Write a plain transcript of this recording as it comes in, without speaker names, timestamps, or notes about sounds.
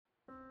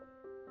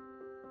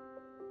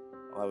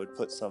I would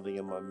put something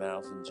in my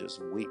mouth and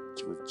just weep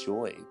with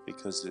joy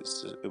because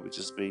it would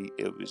just be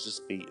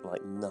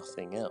like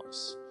nothing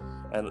else.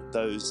 And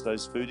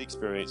those food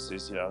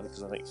experiences,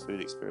 because I think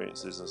food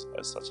experiences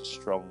are such a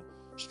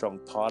strong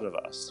part of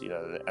us,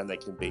 and they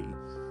can be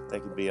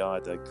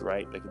either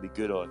great, they can be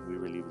good, or they can be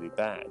really, really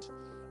bad.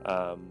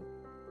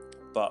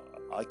 But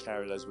I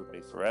carry those with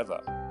me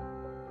forever.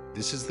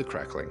 This is The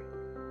Crackling.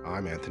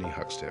 I'm Anthony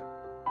Huckstep.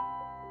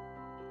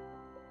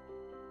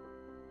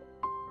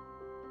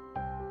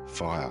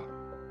 Fire.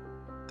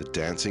 The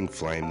dancing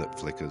flame that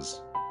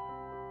flickers.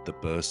 The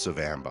bursts of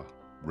amber,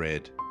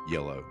 red,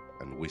 yellow,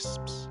 and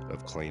wisps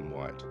of clean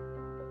white.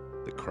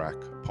 The crack,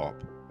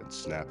 pop, and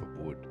snap of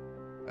wood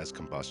as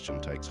combustion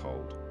takes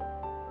hold.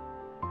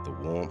 The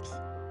warmth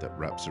that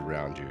wraps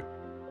around you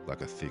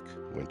like a thick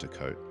winter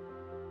coat.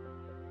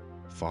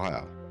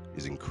 Fire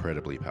is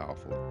incredibly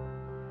powerful,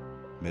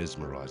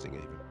 mesmerizing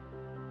even.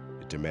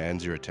 It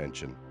demands your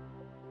attention.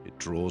 It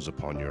draws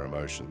upon your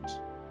emotions.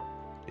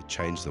 It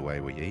changed the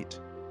way we eat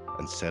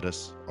and set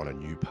us on a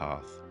new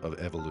path of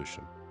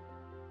evolution.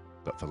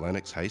 But for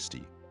Lennox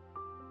Hastie,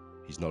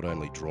 he's not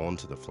only drawn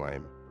to the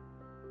flame,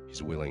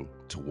 he's willing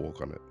to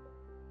walk on it.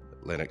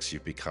 Lennox,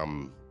 you've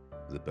become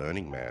the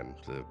burning man,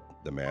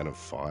 the man of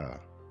fire.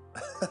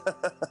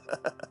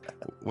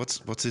 What's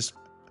this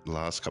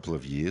last couple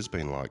of years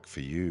been like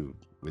for you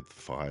with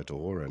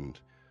Firedoor and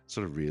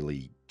sort of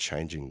really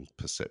changing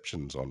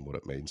perceptions on what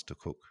it means to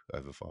cook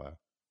over fire?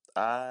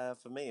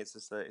 For me,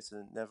 it's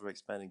a never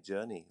expanding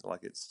journey.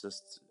 Like it's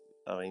just,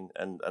 and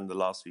the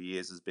last few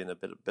years has been a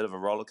bit of a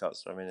roller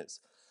coaster. I mean, it's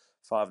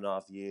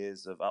 5.5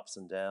 years of ups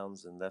and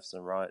downs and lefts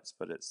and rights,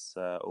 but it's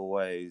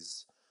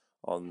always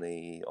on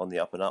the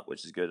up and up,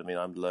 which is good. I mean,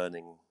 I'm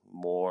learning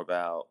more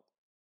about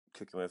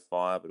cooking with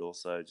fire, but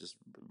also just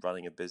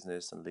running a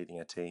business and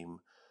leading a team.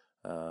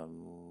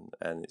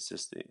 And it's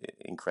just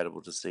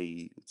incredible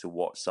to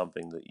watch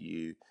something that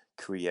you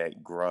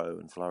create grow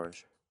and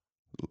flourish.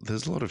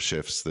 There's a lot of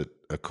chefs that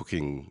are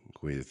cooking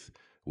with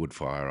wood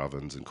fire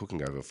ovens and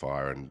cooking over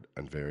fire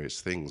and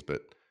various things,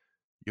 but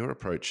your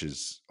approach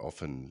is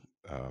often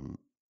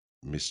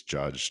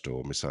misjudged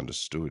or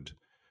misunderstood.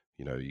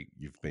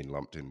 You've been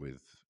lumped in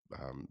with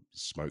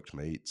smoked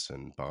meats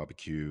and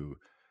barbecue,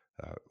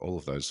 all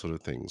of those sort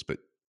of things. But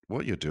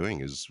what you're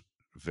doing is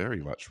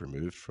very much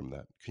removed from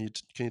that. Can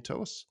you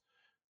tell us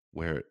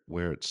where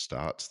it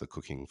starts, the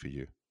cooking for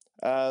you?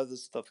 The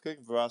stuff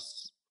cooking for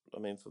us, I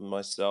mean, for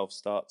myself,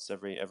 starts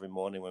every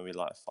morning when we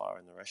light a fire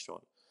in the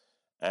restaurant,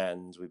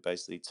 and we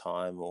basically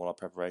time all our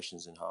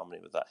preparations in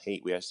harmony with that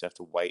heat. We actually have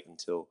to wait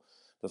until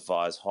the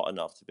fire's hot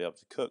enough to be able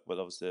to cook, but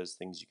obviously there's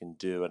things you can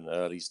do at an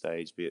early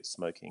stage, be it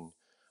smoking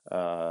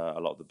a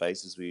lot of the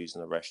bases we use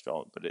in the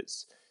restaurant, but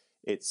it's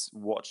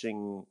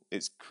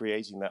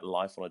creating that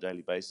life on a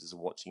daily basis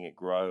and watching it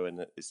grow,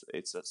 and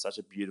it's such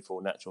a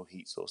beautiful natural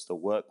heat source to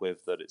work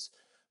with that it's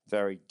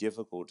very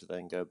difficult to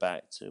then go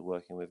back to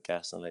working with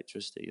gas and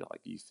electricity. Like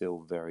you feel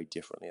very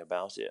differently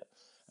about it,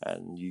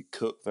 and you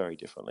cook very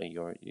differently.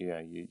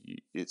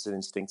 It's an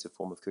instinctive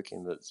form of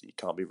cooking that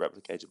can't be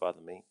replicated by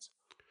the meats.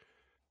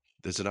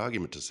 There's an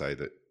argument to say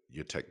that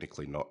you're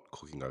technically not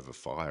cooking over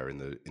fire in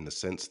the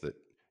sense that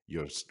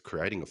you're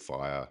creating a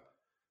fire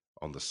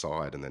on the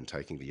side and then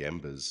taking the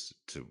embers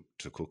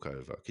to cook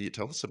over. Can you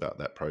tell us about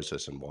that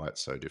process and why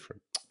it's so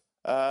different?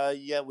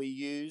 Yeah, we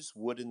use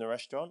wood in the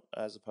restaurant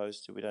as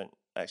opposed to we don't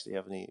actually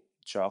have any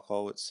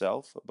charcoal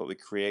itself, but we're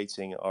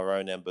creating our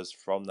own embers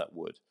from that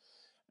wood,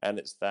 and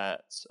it's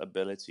that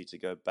ability to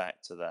go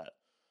back to that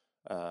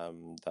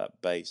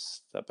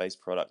base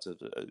product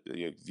of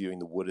viewing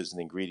the wood as an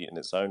ingredient in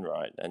its own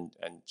right, and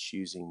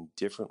choosing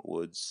different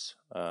woods,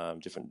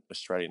 different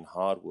Australian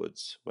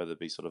hardwoods, whether it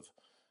be sort of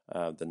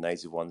the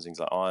native ones, things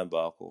like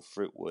ironbark, or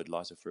fruit wood,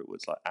 lighter fruit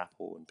woods like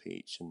apple and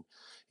peach, and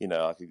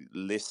I could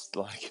list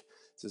like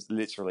just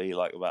literally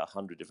like about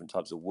 100 different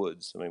types of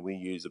woods. I mean, we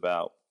use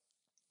about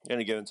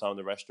any given time in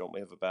the restaurant we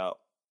have about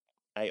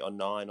 8 or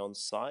 9 on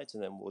site,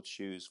 and then we'll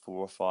choose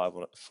 4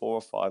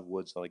 or 5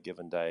 woods on a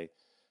given day,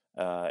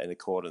 in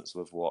accordance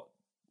with what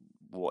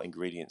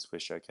ingredients we're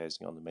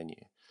showcasing on the menu.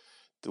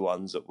 The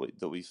ones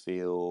that we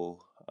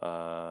feel,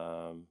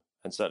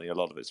 and certainly a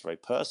lot of it's very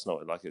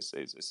personal. Like it's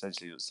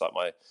essentially it's like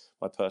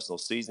my personal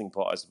seasoning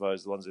pot, I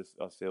suppose. The ones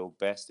I feel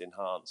best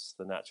enhance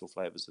the natural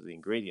flavors of the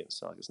ingredients.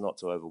 So like it's not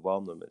to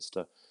overwhelm them. It's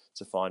to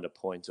find a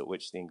point at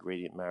which the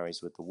ingredient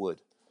marries with the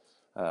wood,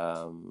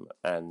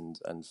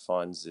 and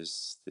finds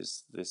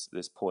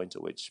this point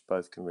at which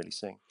both can really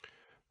sing.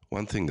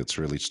 One thing that's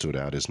really stood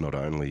out is not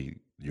only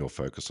your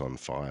focus on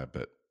fire,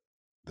 but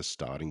the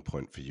starting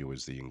point for you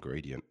is the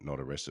ingredient, not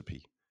a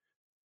recipe.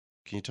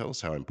 Can you tell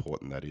us how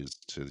important that is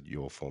to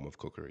your form of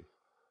cookery?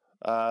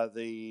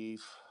 The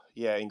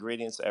Yeah,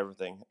 ingredients are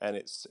everything, and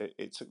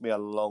it took me a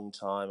long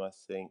time, I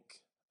think,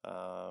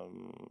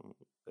 um,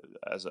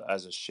 as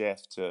a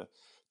chef to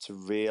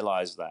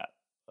realize that.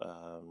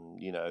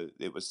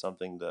 It was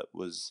something that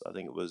was I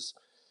think it was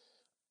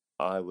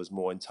I was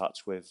more in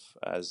touch with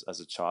as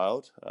a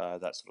child,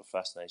 that sort of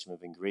fascination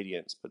with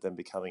ingredients. But then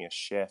becoming a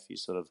chef, you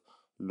sort of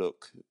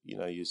look,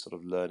 you're sort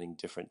of learning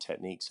different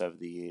techniques over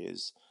the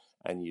years,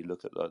 and you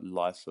look at the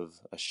life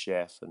of a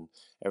chef and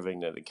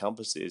everything that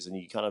encompasses, and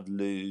you kind of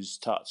lose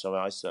touch. I mean,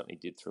 I certainly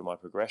did through my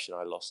progression.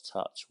 I lost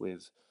touch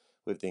with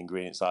the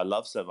ingredients I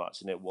love so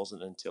much, and it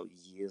wasn't until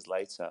years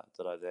later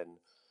that I then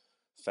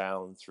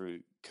found through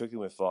cooking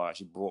with fire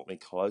actually brought me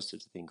closer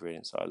to the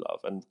ingredients I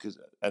love, and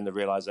the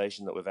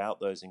realization that without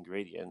those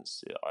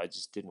ingredients, I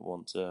just didn't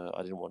want to.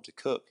 I didn't want to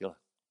cook.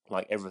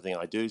 Like everything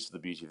I do is for the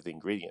beauty of the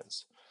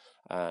ingredients,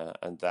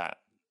 and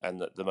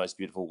the most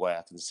beautiful way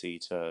I can see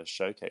to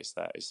showcase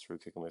that is through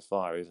cooking with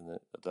fire, even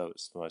though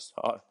it's the most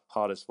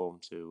hardest form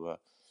to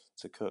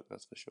cook.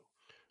 That's for sure.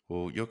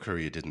 Well, your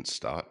career didn't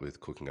start with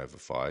cooking over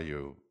fire.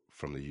 You're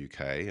from the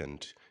UK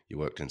and you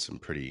worked in some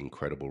pretty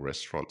incredible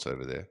restaurants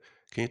over there.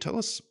 Can you tell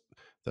us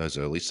those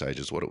early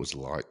stages, what it was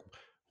like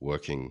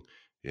working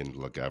in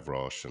Le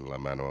Gavroche and La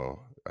Manoir?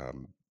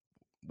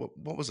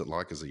 What was it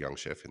like as a young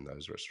chef in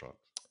those restaurants?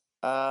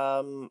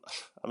 I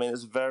mean,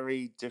 it's a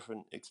very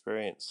different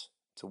experience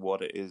to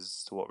what it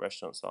is to what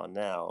restaurants are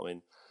now. I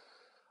mean,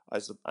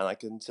 I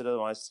consider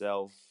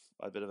myself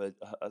a bit of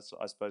I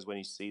suppose when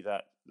you see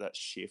that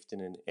shift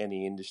in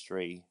any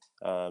industry,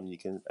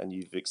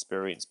 you've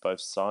experienced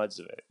both sides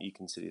of it, you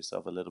consider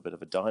yourself a little bit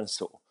of a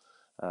dinosaur,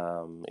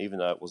 even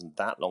though it wasn't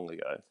that long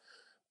ago.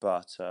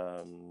 But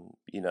the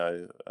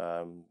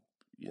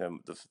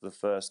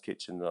first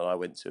kitchen that I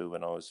went to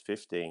when I was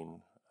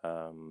 15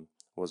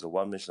 was a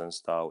one Michelin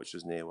star, which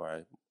was near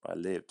where I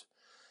lived,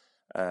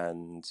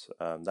 and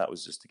that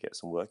was just to get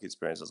some work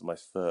experience. That was my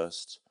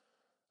first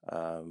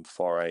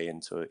foray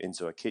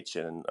into a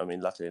kitchen. And I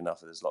mean, luckily enough,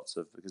 there's lots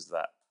of, because of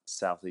that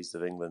southeast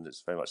of England,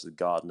 it's very much the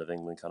Garden of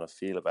England kind of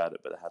feel about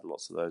it. But it had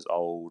lots of those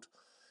old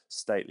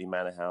stately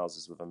manor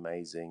houses with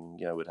amazing,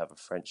 we'd have a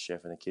French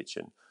chef in a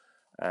kitchen,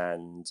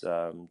 and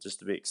just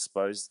to be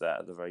exposed to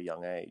that at a very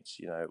young age,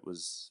 I mean,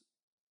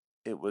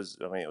 it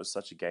was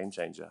such a game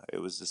changer.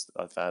 It was just,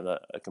 I found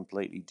a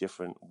completely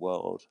different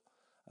world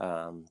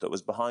that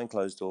was behind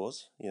closed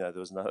doors. There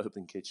was no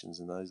open kitchens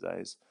in those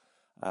days.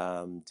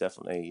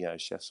 Definitely,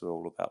 chefs were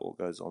all about what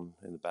goes on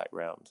in the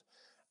background.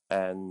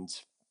 And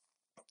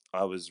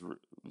I was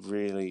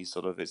really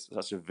sort of, it's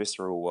such a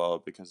visceral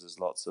world because there's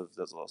lots of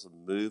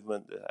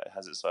movement. It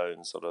has its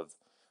own sort of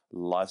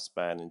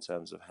lifespan in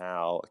terms of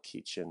how a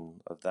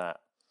kitchen of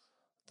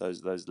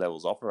those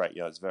levels operate.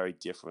 It's very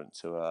different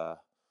to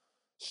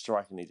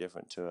strikingly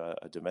different to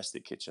a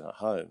domestic kitchen at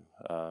home.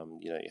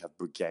 You have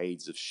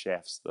brigades of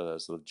chefs that are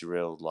sort of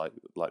drilled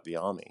like the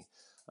army,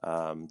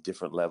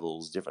 different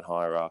levels, different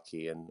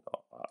hierarchy, and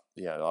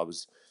I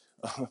was.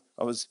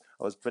 I was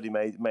pretty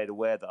made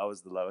aware that I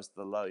was the lowest of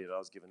the low. I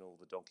was given all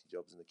the donkey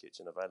jobs in the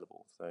kitchen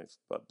available. So,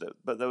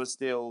 but there was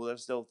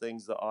still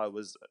things that I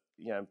was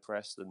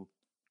impressed, and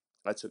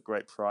I took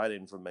great pride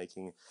in, from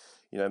making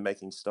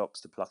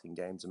stocks to plucking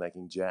game to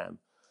making jam,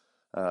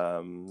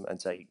 and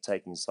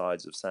taking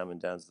sides of salmon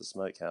down to the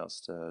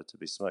smokehouse to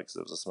be smoked. Because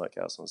there was a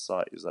smokehouse on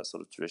site. It was that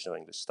sort of traditional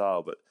English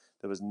style, but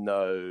there was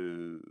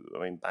no. I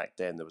mean, back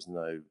then there was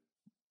no.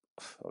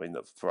 I mean,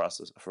 for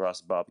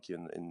us, barbecue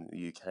in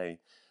the UK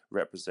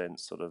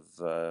represents sort of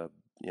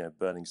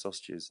burning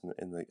sausages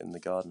in the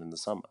garden in the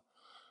summer.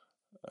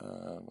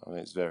 I mean,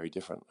 it's very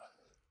different.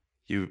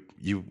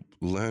 You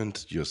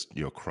learned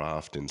your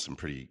craft in some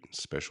pretty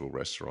special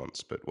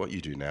restaurants, but what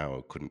you do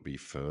now couldn't be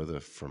further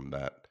from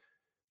that.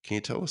 Can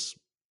you tell us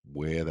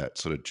where that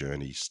sort of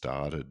journey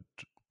started,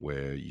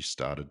 where you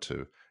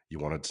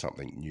wanted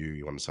something new,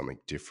 you wanted something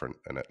different,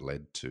 and it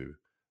led to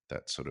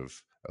that sort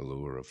of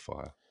allure of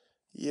fire?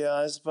 Yeah,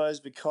 I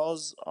suppose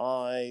because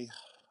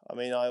I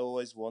mean, I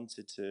always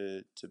wanted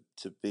to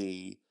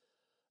be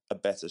a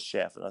better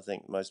chef, and I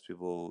think most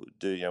people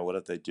do.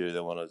 Whatever they do,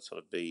 they want to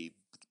sort of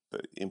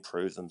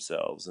improve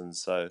themselves, and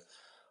so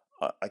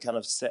I kind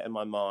of set in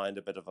my mind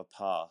a bit of a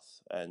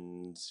path,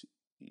 and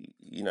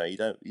you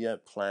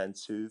don't plan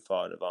too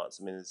far in advance.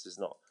 I mean, this is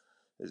not.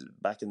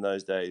 Back in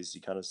those days,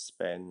 you kind of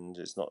spend.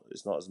 It's not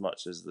as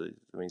much as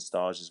I mean,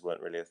 stages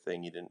weren't really a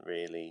thing. You didn't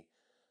really.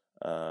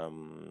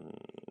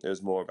 It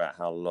was more about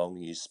how long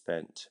you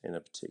spent in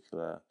a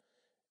particular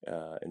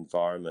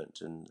environment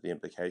and the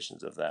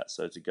implications of that.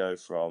 So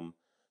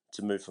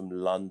to move from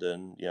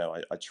London,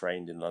 I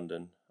trained in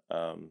London,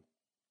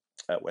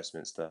 at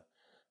Westminster,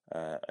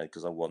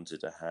 because I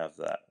wanted to have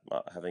that.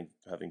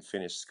 Having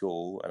finished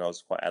school, and I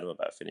was quite adamant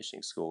about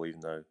finishing school,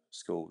 even though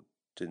school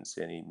didn't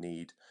see any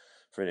need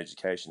for an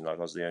education. Like,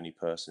 I was the only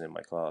person in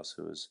my class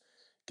who was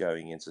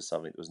going into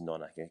something that was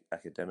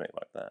non-academic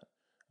like that,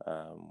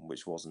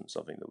 which wasn't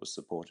something that was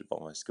supported by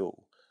my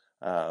school.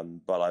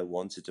 But I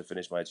wanted to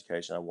finish my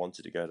education. I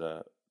wanted to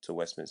go to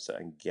Westminster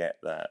and get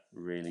that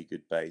really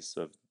good base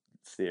of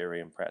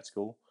theory and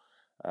practical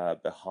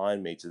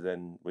behind me,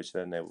 which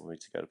then enabled me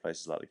to go to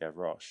places like the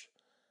Gavroche,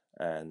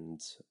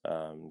 and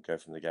go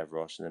from the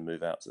Gavroche and then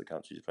move out to the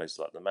country to places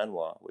like the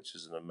Manoir, which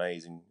is an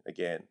amazing,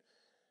 again,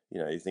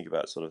 you think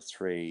about sort of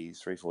 4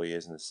 years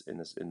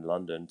in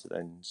London, to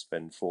then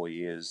spend 4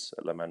 years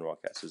at Le Manoir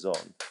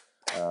Cassezon,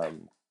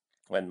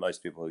 when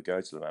most people who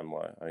go to Le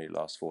Manoir only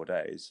last 4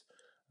 days.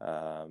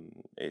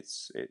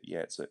 It's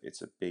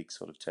a big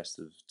sort of test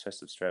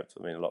of strength.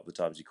 I mean, a lot of the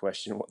times you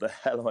question what the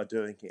hell am I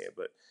doing here,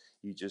 but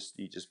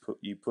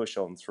you push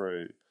on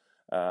through,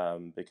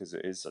 because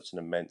it is such an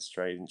immense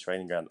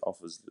training ground.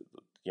 Offers,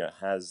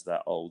 has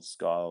that old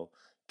style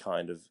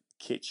kind of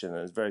kitchen, and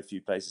there's very few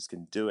places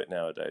can do it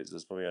nowadays.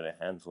 There's probably only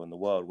a handful in the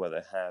world where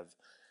they have,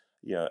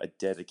 a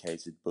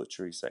dedicated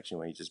butchery section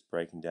where you're just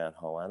breaking down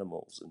whole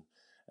animals,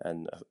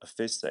 and a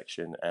fish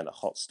section, and a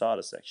hot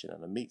starter section,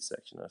 and a meat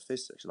section, and a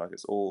fish section. Like,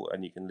 it's all,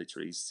 and you can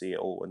literally see it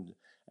all,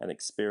 and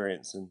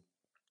experience and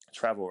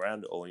travel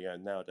around it all.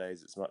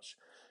 Nowadays it's much,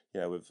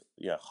 with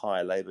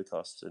higher labor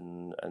costs,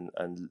 and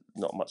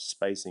not much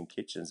space in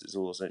kitchens. It's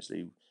all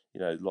essentially,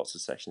 lots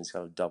of sections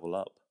kind of double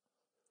up.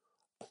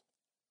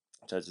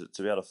 So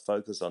to be able to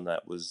focus on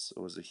that was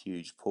a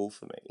huge pull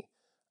for me.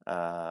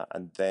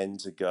 And then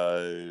to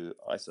go,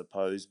 I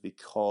suppose,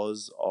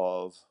 because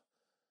of,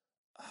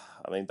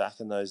 I mean, back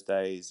in those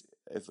days,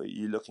 if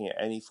you're looking at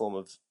any form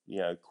of,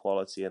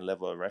 quality and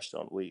level of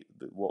restaurant,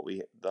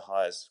 the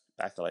highest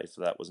accolade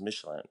for that was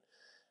Michelin.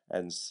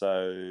 And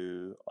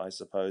so I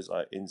suppose,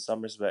 in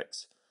some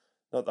respects,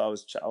 not that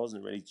I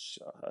wasn't really,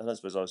 I don't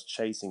suppose I was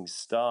chasing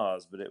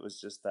stars, but it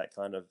was just that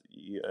kind of,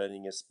 you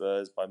earning your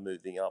spurs by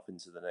moving up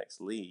into the next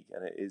league.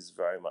 And it is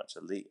very much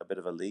a bit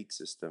of a league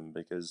system,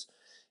 because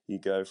you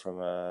go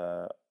from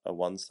a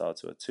 1 star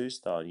to a 2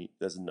 star, and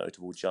there's a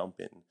notable jump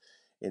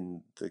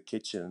in the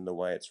kitchen and the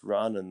way it's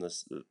run, and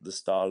the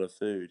style of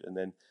food. And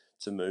then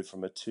to move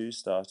from a 2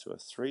 star to a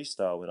 3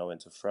 star when I went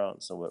to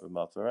France and worked with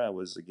Marc Ferrer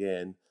was,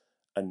 again,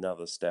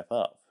 another step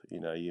up.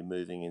 You're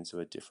moving into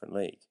a different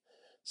league.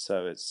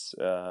 So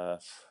and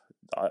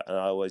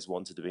I always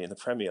wanted to be in the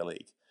Premier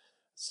League.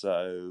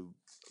 So,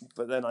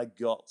 but then I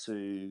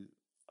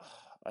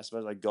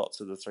suppose I got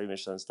to the 3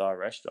 Michelin star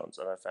restaurants,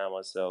 and I found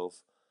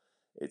myself,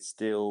 it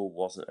still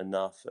wasn't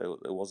enough.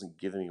 It wasn't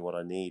giving me what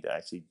I need. It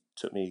actually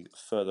took me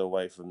further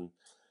away from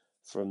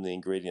the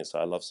ingredients that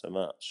I love so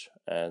much.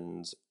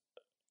 And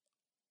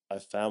I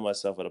found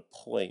myself at a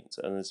point,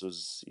 and this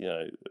was,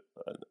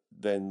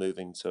 then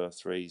moving to a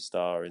 3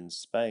 star in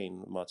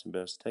Spain, Martin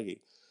Berasategui,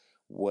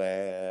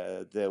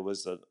 where there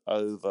was an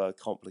over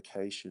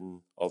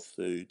complication of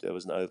food, there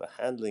was an over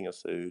handling of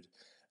food,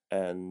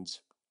 and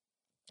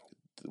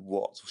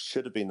what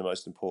should have been the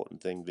most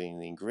important thing, being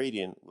the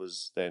ingredient,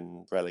 was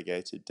then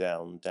relegated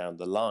down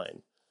the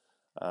line,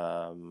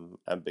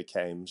 and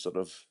became sort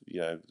of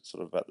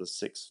about the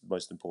sixth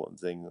most important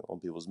thing on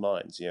people's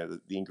minds.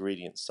 The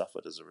ingredients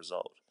suffered as a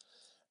result.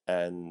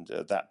 And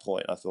at that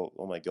point, I thought,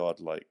 oh my God,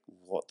 like,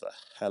 what the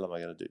hell am I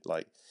going to do?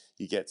 Like,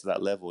 you get to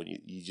that level, and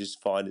you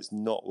just find it's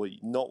not what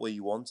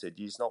you wanted.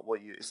 It's not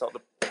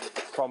the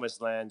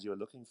promised land you were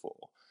looking for.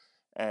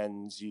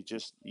 And you're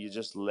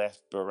just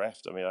left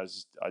bereft. I mean,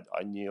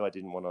 I knew I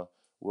didn't want to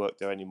work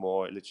there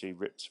anymore. It literally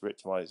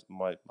ripped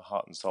my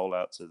heart and soul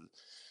out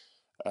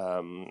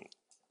um,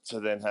 to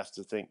then have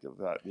to think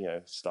about,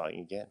 starting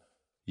again.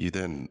 You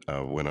then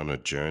went on a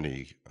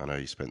journey. I know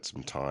you spent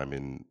some time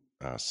in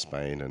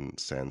Spain and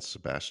San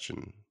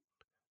Sebastian,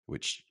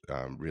 which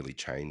really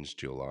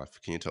changed your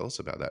life. Can you tell us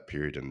about that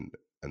period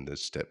and the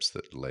steps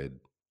that led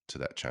to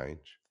that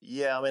change?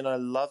 Yeah, I mean, I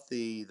love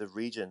the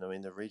region. I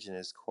mean, the region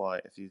is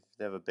quite. If you've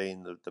never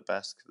been, the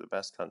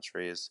Basque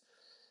country is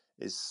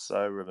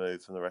so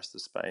removed from the rest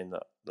of Spain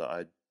that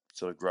I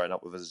sort of grown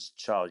up with as a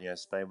child.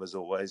 Spain was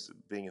always,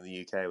 being in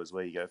the UK, was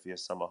where you go for your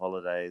summer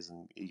holidays,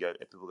 and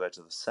people go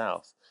to the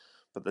south,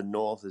 but the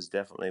north is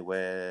definitely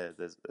where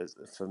there's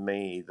for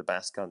me, the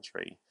Basque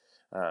country,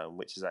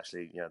 which is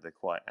actually, they're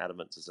quite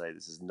adamant to say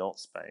this is not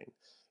Spain,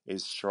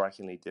 is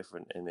strikingly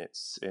different in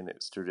its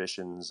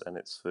traditions and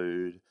its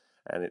food,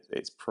 and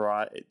its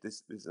pride.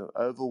 There's an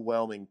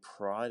overwhelming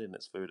pride in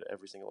its food at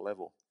every single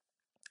level,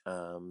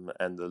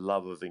 and the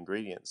love of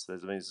ingredients.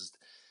 It's just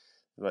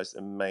the most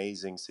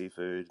amazing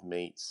seafood,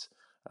 meats,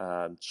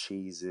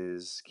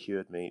 cheeses,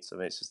 cured meats. I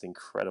mean, it's just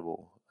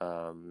incredible.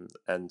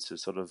 And to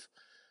sort of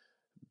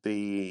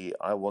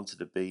I wanted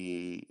to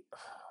be,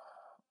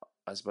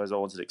 I suppose I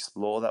wanted to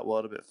explore that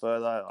world a bit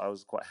further. I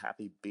was quite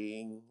happy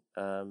being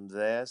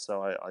there,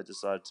 so I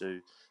decided to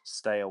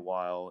stay a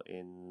while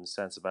in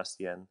San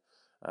Sebastian,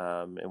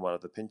 in one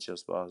of the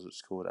Pinchos bars, which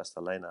is called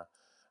Estelena,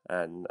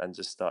 and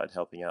just started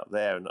helping out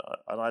there. And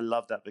I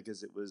loved that,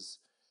 because it was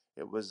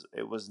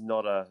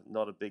not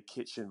a big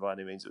kitchen by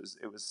any means.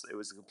 It was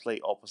a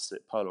complete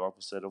opposite, polar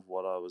opposite of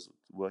what I was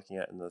working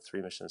at in the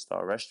 3 Michelin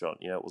star restaurant.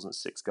 It wasn't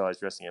six guys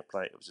dressing a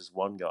plate; it was just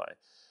one guy.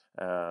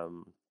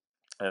 Um,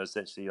 and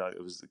essentially, like,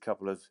 it was a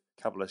couple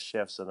of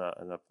chefs and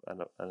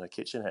a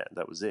kitchen hand.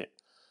 That was it,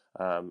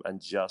 and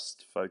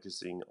just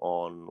focusing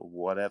on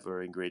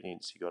whatever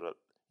ingredients you got to,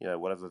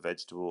 whatever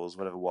vegetables,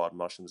 whatever wild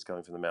mushrooms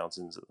coming from the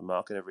mountains at the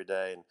market every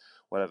day, and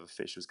whatever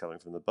fish was coming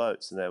from the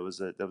boats. And there was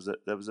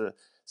a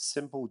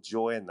simple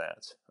joy in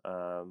that.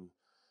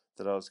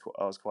 That I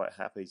was quite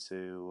happy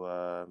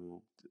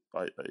to.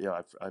 I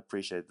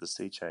appreciated the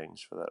sea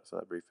change for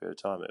that brief period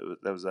of time.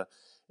 There was a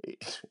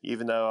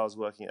Even though I was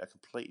working at a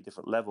completely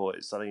different level,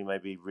 it suddenly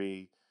made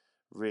me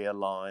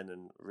realign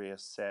and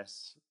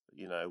reassess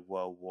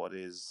well, what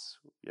is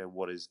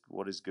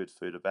good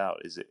food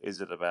about? Is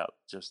it about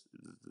just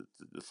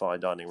the fine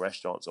dining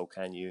restaurants, or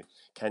can you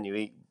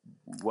eat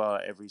well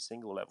at every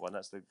single level? And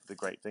that's the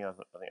great thing I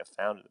think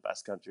I found in the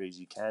Basque Country is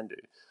you can do.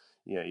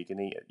 You can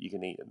eat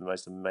the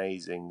most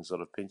amazing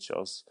sort of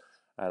pinchos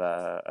at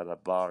a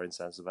bar in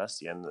San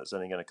Sebastian that's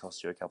only going to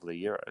cost you a couple of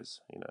euros.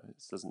 It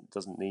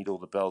doesn't need all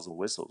the bells and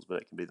whistles,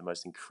 but it can be the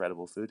most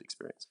incredible food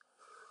experience.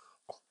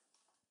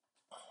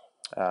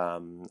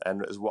 And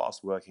it was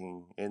whilst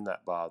working in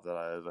that bar that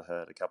I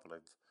overheard a couple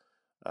of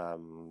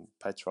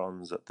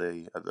patrons at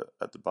the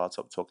bar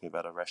top talking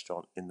about a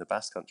restaurant in the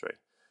Basque Country.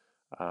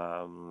 So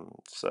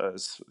I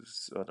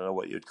don't know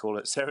what you'd call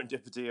it,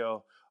 serendipity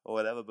or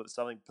whatever, but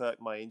something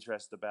perked my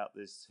interest about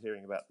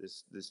hearing about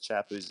this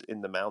chap who's in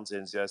the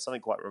mountains.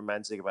 Something quite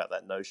romantic about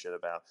that notion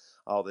about,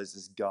 oh, there's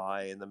this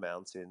guy in the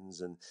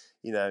mountains, and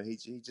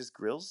he just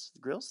grills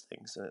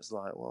things, and it's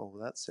like, well,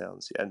 that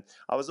sounds. And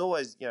I was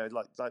always,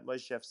 like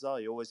most chefs are,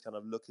 you're always kind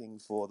of looking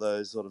for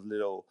those sort of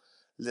little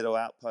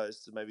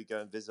outposts to maybe go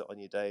and visit on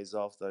your days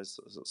off, those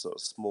sort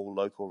of small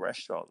local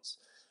restaurants.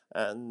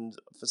 And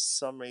for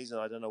some reason,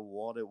 I don't know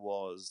what it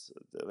was.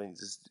 I mean, it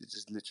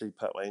just literally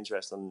perked my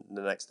interest. And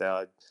the next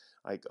day,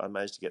 I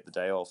managed to get the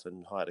day off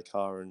and hired a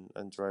car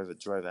and drove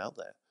out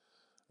there.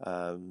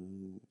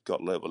 Got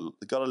a little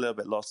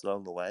bit lost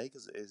along the way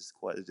because it is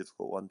quite a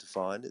difficult one to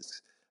find.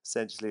 It's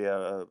essentially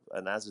an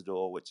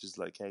azador, which is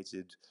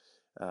located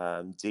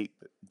deep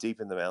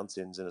in the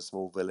mountains in a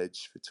small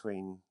village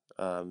between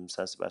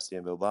San Sebastian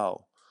and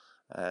Bilbao.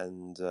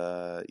 And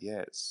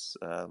it's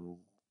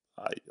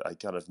I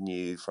kind of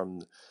knew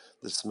from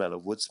the smell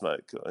of wood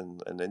smoke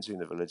and entering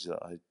the village that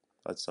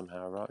I'd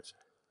somehow arrived.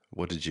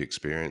 What did you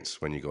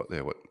experience when you got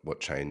there? What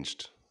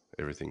changed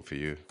everything for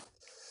you?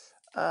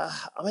 I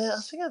mean, I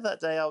think at that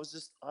day I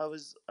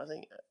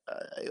think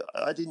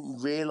I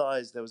didn't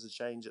realize there was a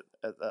change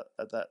at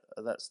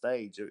that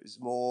stage. It was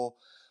more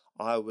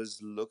I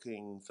was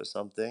looking for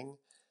something,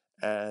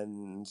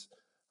 and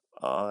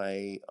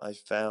I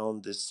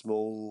found this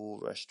small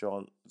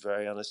restaurant,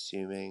 very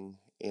unassuming,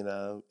 in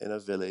a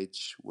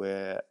village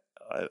where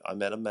I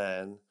met a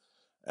man,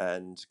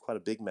 and quite a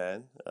big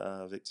man.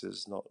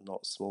 Victor's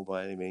not small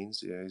by any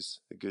means.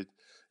 He's a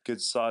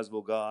good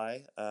sizable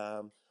guy,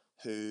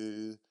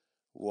 who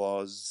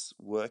was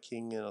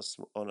working in an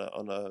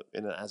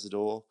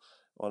azador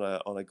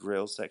on a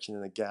grill section,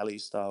 in a galley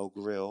style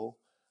grill,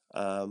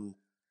 um,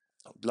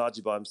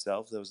 largely by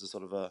himself. There was a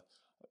sort of a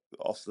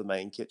off the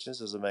main kitchen.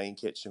 So there's a main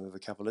kitchen with a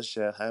couple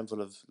of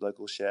handful of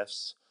local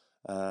chefs.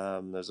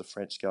 There's a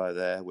French guy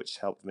there, which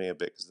helped me a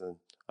bit because then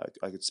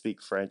I could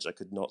speak French. I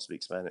could not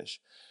speak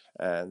Spanish,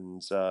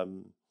 and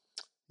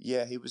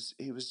yeah, he was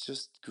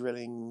just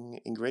grilling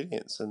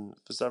ingredients, and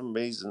for some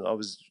reason, I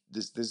was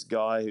this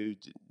guy who,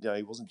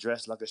 he wasn't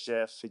dressed like a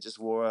chef. He just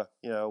wore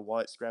a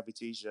white scrappy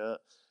t-shirt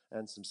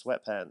and some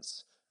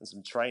sweatpants and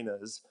some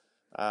trainers,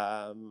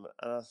 and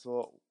I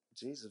thought,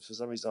 Jesus, for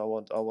some reason,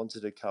 I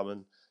wanted to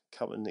come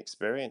and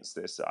experience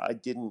this. I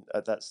didn't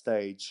at that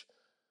stage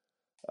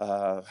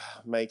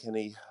make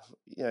any.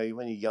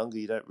 When you're younger,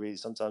 you don't really.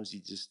 Sometimes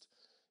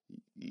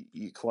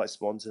you're quite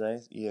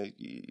spontaneous.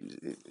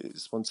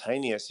 It's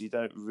spontaneous. You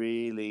don't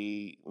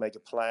really make a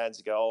plan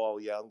to go, oh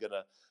yeah, I'm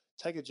gonna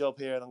take a job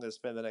here and I'm gonna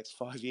spend the next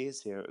 5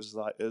 years here. It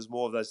was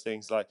more of those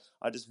things. Like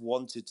I just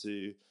wanted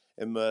to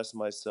immerse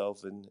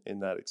myself in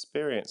that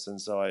experience,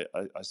 and so I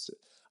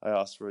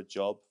asked for a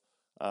job.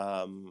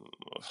 Um,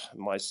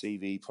 my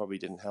CV probably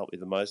didn't help me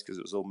the most because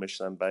it was all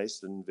Michelin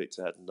based, and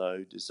Victor had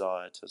no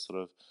desire to sort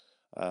of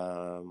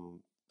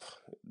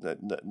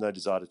no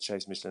desire to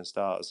chase Michelin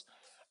stars.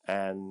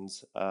 And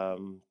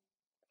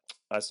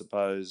I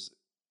suppose,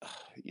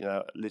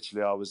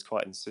 literally, I was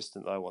quite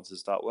insistent that I wanted to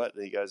start work.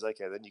 Then he goes,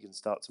 "Okay, then you can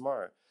start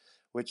tomorrow,"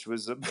 which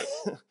was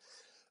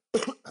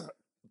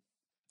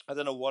I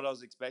don't know what I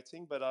was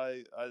expecting, but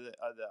I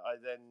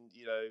then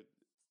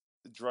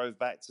drove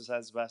back to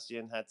San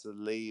Sebastian. Had to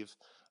leave,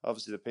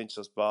 obviously, the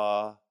Pinchos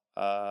bar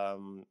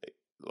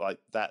like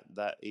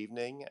that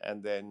evening,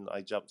 and then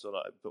I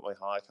put my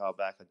hire car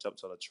back. I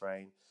jumped on a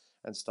train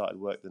and started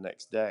work the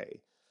next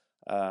day.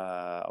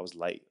 I was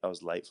late. I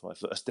was late for my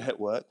first day at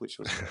work, which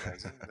was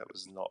amazing. That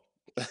was not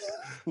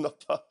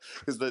not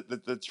because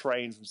the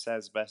train from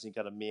San Sebastian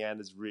kind of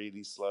meanders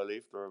really slowly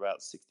through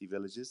about 60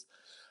 villages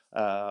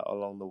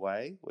along the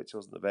way, which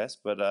wasn't the best.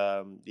 But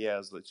yeah, I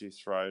was literally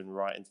thrown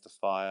right into the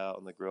fire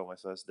on the grill my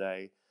first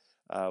day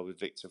with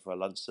Victor for a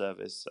lunch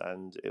service,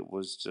 and it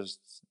was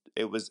just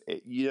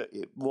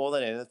more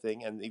than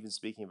anything. And even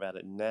speaking about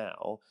it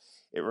now,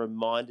 it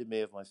reminded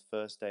me of my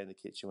first day in the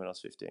kitchen when I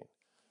was 15.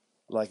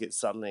 Like it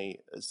suddenly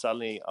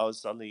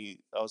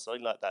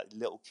like that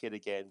little kid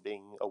again,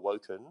 being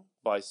awoken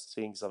by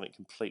seeing something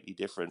completely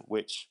different.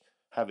 Which,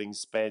 having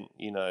spent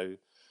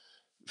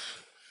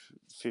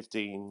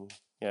 15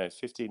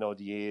 15 odd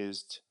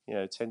years,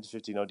 10 to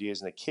 15 odd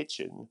years in a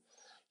kitchen,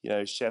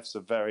 chefs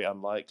are very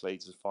unlikely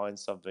to find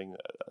something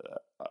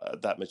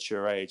at that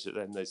mature age that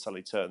then they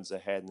suddenly turns their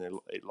head and they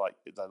like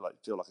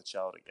feel like a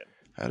child again.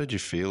 How did you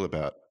feel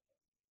about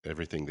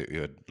everything that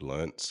you had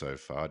learnt so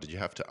far, did you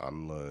have to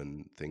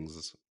unlearn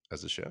things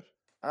as a chef?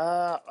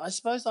 I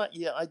suppose,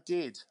 yeah, I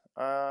did.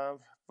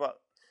 But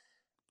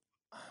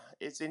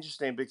it's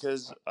interesting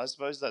because I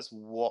suppose that's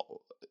what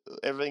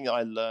everything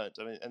I learned.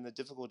 I mean, and the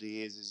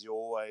difficulty is you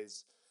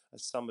always,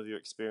 as some of your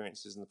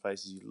experiences in the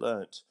places you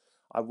learnt.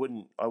 I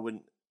wouldn't. I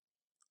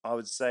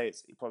would say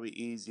it's probably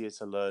easier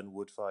to learn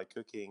wood fire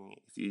cooking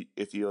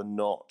if you're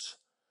not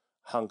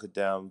hunkered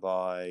down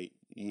by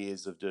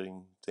years of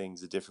doing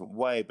things a different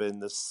way. But in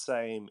the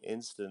same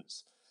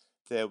instance,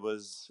 there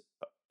was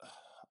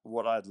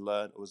what I'd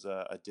learned was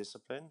a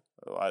discipline.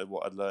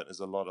 What I'd learned is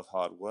a lot of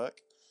hard work,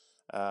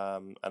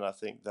 and I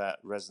think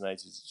that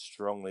resonated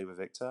strongly with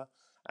Victor,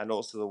 and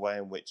also the way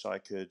in which I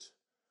could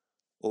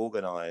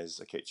organize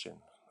a kitchen.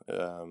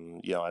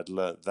 I'd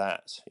learnt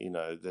that.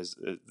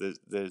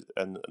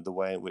 And the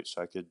way in which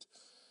I could.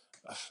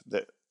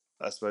 That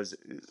I suppose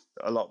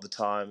a lot of the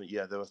time,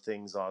 yeah, there were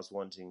things I was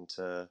wanting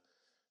to.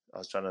 I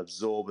was trying to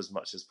absorb as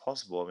much as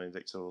possible. I mean,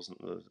 Victor wasn't.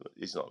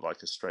 He's not like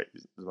the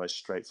most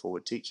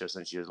straightforward teacher.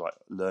 Essentially, he was like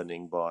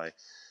learning by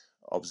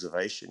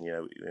observation.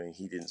 I mean,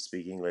 he didn't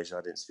speak English,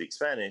 I didn't speak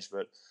Spanish,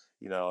 but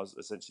I was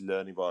essentially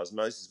learning by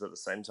osmosis. But at the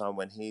same time,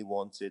 when he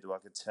wanted, or I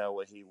could tell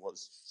where he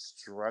was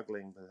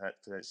struggling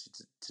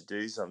potentially to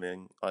do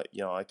something,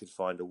 I could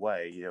find a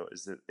way.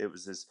 It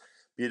was this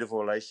beautiful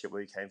relationship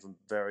where we came from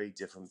very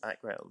different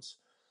backgrounds,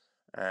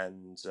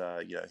 and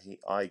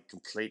I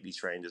completely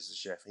trained as a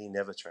chef. He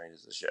never trained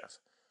as a chef.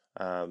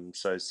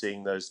 So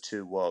seeing those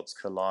two worlds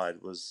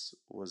collide was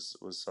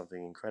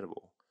something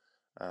incredible.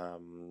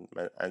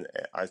 And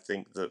I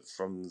think that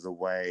from the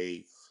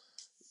way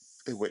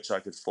in which I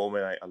could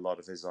formulate a lot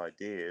of his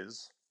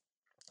ideas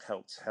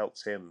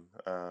helped him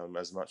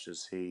as much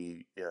as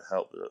he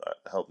helped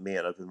me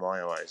and opened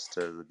my eyes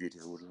to the beauty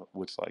of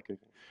wood fire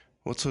cooking.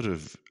 What sort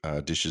of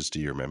dishes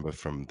do you remember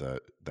from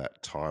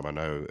that time? I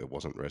know it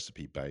wasn't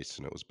recipe based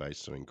and it was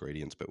based on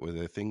ingredients, but were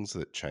there things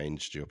that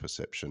changed your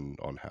perception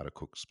on how to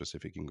cook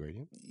specific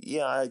ingredients?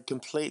 Yeah, I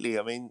completely.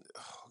 I mean,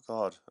 oh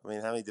God, I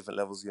mean, how many different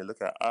levels do you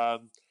look at?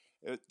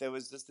 There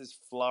was just this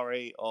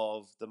flurry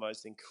of the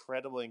most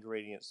incredible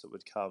ingredients that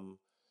would come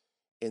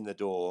in the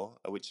door,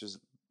 which was,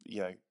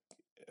 you know,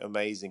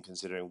 amazing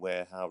considering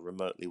how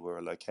remotely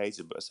we're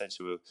located. But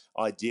essentially,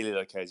 we're ideally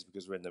located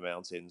because we're in the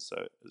mountains,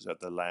 so it's at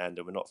the land,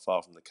 and we're not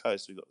far from the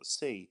coast. We've got the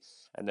sea,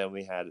 and then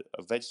we had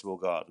a vegetable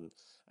garden.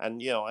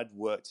 And I'd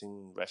worked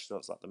in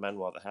restaurants like the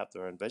Manoir that have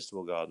their own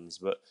vegetable gardens,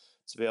 but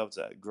to be able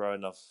to grow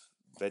enough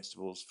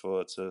vegetables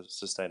to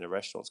sustain a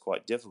restaurant is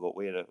quite difficult.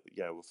 We had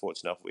we're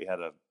fortunate enough we had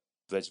a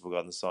vegetable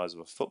garden the size of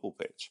a football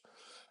pitch,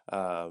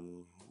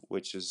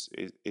 which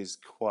is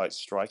quite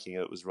striking.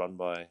 It was run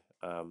by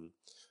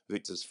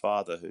Victor's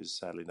father, who's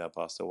sadly now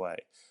passed away.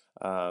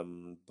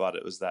 But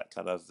it was that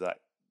kind of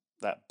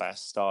that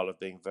Basque style of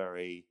being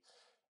very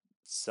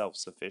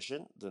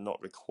self-sufficient, they're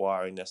not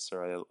requiring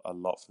necessarily a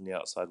lot from the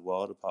outside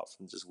world apart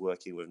from just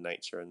working with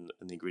nature and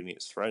the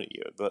ingredients thrown at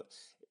you. But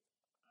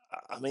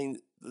I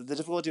mean, the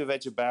difficulty with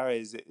Edge Barrier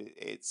is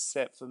it's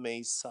set for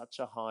me such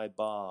a high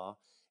bar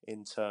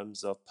in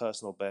terms of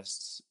personal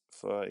bests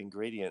for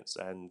ingredients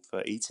and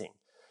for eating.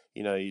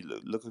 You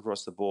look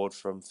across the board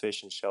from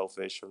fish and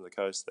shellfish from the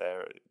coast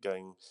there,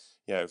 going,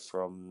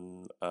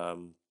 from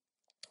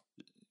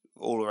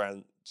all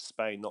around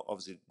Spain, not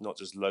obviously not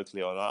just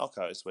locally on our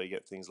coast where you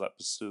get things like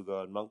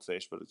pasuga and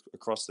monkfish, but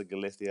across the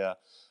Galicia,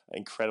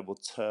 incredible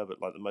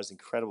turbot, like the most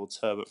incredible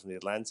turbot from the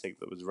Atlantic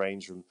that would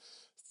range from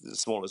the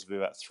smallest would be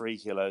about 3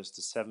 kilos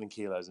to 7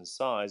 kilos in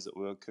size that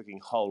we were cooking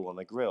whole on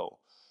a grill.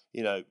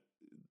 You know,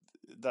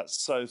 that's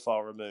so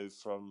far removed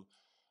from,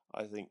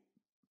 I think,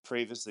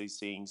 previously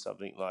seeing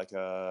something like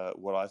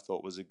what I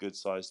thought was a good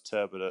sized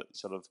turbot at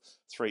sort of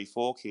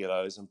 3-4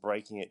 kilos and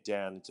breaking it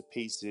down into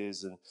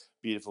pieces and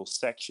beautiful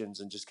sections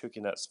and just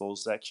cooking that small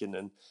section.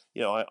 And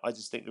I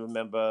distinctly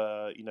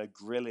remember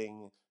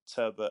grilling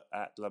turbot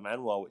at La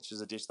Manoir, which is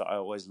a dish that I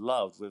always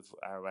loved with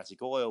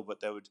aromatic oil, but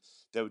they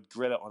would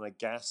grill it on a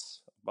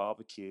gas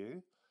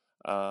barbecue,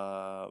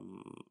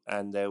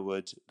 and there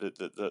would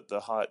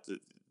the height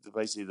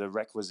basically the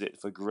requisite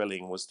for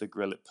grilling was to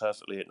grill it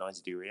perfectly at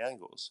 90-degree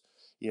angles.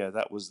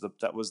 That was the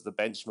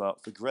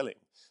benchmark for grilling.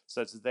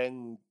 So to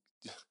then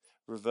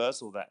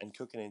reversal that and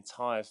cook an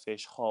entire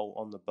fish whole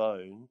on the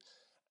bone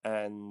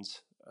and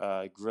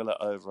grill it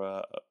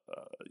over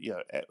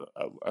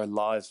a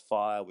live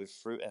fire with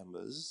fruit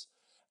embers,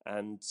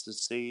 and to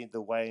see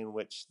the way in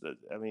which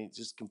it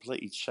just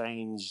completely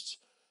changed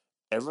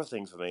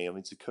everything for me. I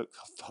mean, to cook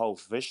whole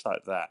fish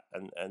like that,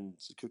 and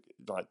to cook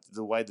like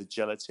the way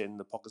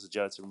the pockets of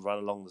gelatin run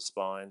along the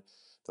spine,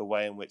 the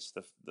way in which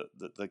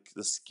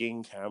the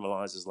skin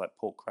caramelizes like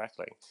pork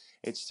crackling,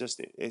 it's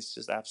just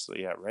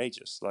absolutely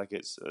outrageous. Like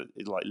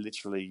like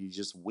literally you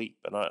just weep.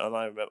 And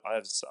I remember I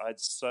had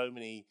so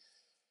many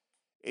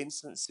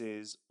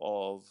instances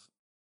of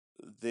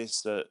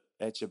this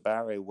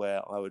Echebarri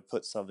where I would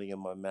put something in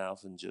my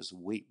mouth and just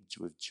weep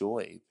with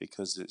joy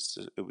because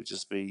it would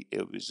just be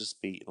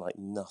like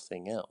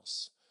nothing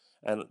else.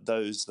 And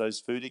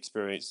those food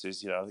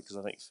experiences, because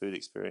I think food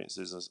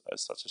experiences are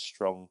such a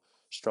strong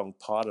strong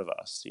part of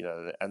us,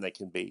 and they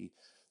can be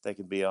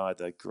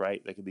either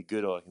great, they can be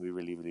good, or they can be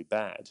really, really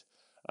bad.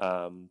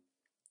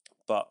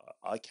 But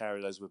I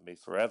carry those with me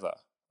forever.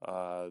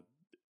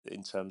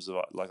 In terms of,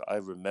 like, I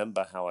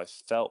remember how I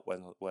felt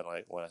when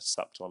I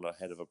sucked on a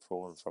head of a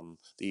prawn from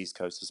the east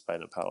coast of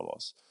Spain at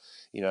Palamos,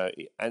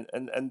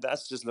 and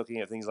that's just looking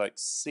at things like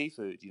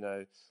seafood,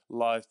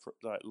 live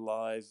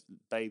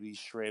baby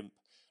shrimp,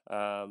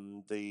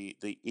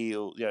 the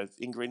eel,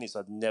 ingredients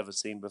I'd never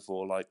seen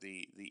before, like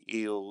the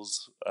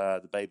eels,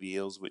 the baby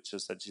eels, which are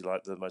essentially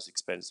like the most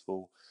expensive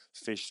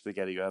fish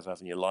spaghetti you ever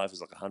have in your life,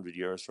 is like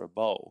 €100 for a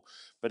bowl.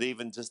 But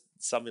even just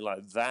something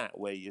like that,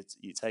 where you're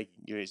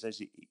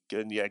essentially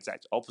doing the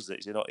exact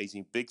opposite. You're not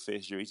eating big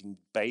fish; you're eating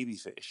baby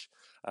fish.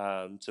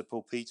 To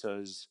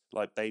pulpitos,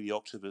 like baby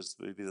octopus,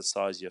 would be the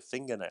size of your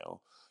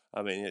fingernail.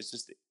 I mean, it's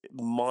just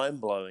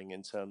mind blowing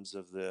in terms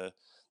of the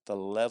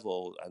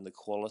level and the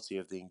quality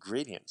of the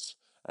ingredients.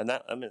 And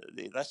that, I mean,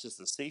 that's just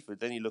the seafood.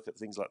 Then you look at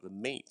things like the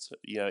meat.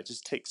 It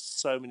just ticks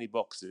so many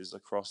boxes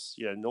across.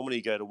 Normally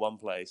you go to one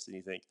place and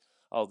you think,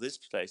 oh, this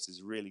place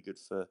is really good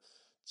for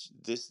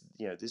this.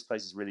 This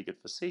place is really good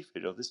for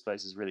seafood, or this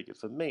place is really good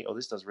for meat, or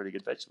this does really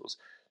good vegetables.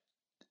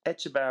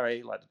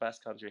 Etchebarri, like the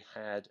Basque Country,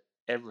 had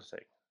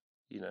everything,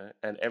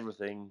 and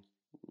everything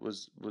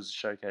was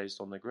showcased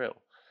on the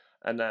grill,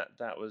 and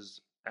that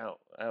was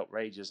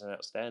outrageous and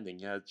outstanding.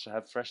 To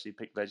have freshly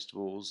picked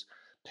vegetables,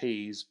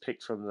 peas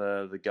picked from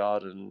the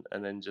garden,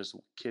 and then just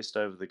kissed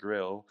over the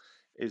grill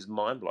is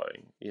mind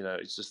blowing.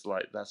 It's just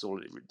like that's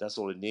all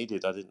it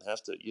needed. You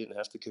didn't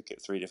have to cook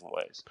it three different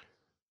ways.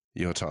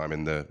 Your time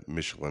in the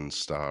Michelin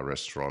star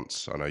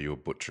restaurants, I know you were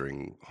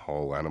butchering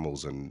whole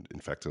animals, and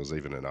in fact, there was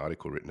even an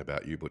article written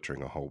about you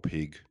butchering a whole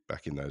pig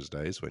back in those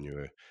days when you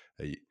were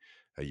a,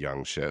 a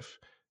young chef.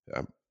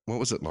 What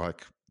was it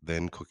like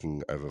then,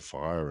 cooking over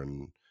fire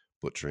and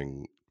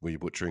butchering? Were you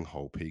butchering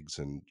whole pigs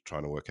and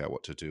trying to work out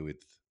what to do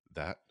with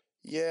that?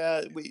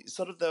 Yeah, we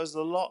sort of there was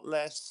a lot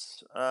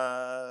less.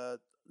 There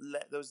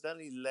was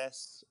definitely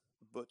less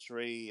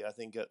butchery, I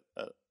think,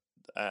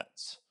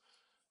 at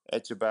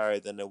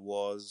Etchebarri than there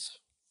was.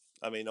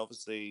 I mean,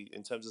 obviously,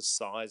 in terms of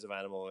size of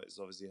animal, it's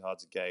obviously hard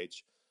to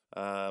gauge.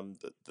 A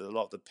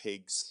lot of the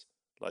pigs,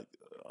 like,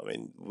 I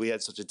mean, we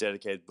had such a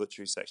dedicated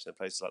butchery section at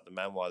places like the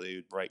Manoir that you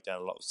would break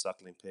down a lot of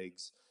suckling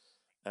pigs,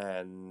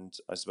 and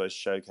I suppose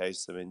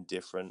showcase them in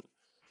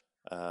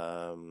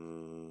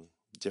um,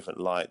 different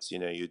lights.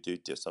 You'd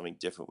do something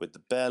different with the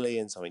belly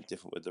and something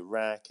different with the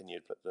rack, and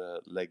you'd put the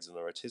legs on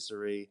the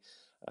rotisserie.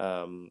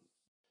 Um,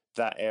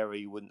 that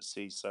area, you wouldn't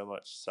see so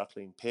much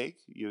suckling pig.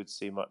 You would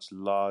see much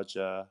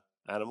larger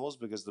animals,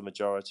 because the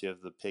majority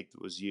of the pig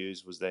that was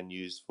used was then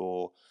used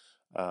for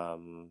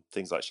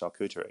things like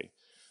charcuterie.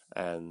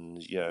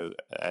 And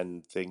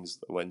things,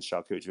 when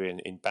charcuterie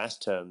in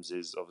Basque terms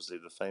is obviously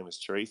the famous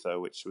chorizo,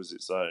 which was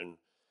its own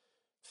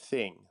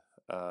thing.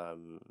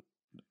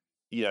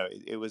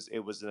 It was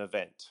an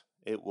event.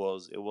 It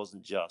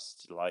wasn't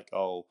just like,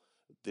 oh,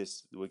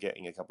 this, we're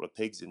getting a couple of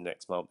pigs in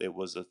next month. It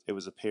was a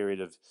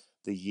period of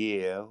the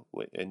year,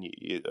 and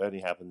it only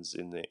happens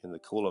in the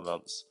cooler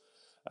months,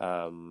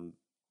 um,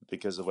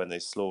 because of when they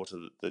slaughter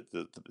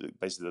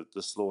basically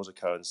the slaughter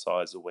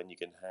coincides with when you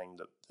can hang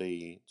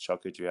the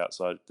charcuterie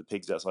outside, the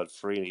pigs outside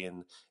freely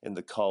in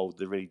the cold,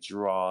 the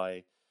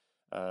dry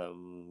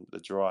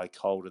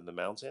cold in the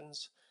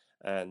mountains,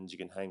 and you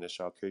can hang the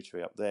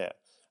charcuterie up there.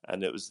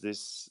 And it was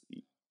this,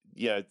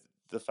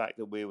 the fact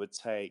that we would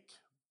take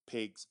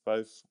pigs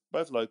both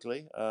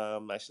locally,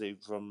 actually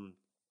from,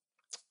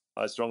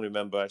 I strongly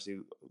remember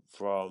actually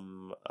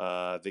from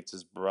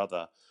Victor's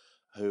brother,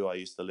 who I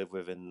used to live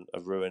with in a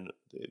ruin,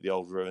 the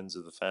old ruins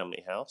of the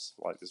family house,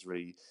 like this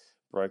really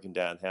broken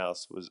down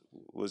house,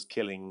 was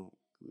killing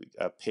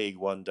a pig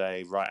one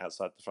day right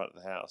outside the front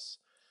of the house.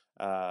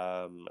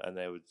 And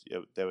they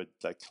would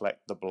like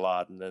collect the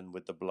blood, and then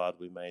with the blood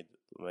we made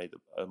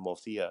a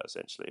morcilla,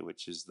 essentially,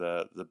 which is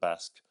the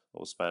Basque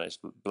or Spanish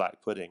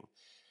black pudding.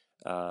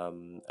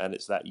 And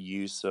it's that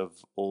use of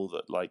all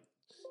that, like,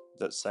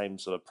 that same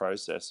sort of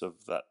process of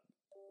that,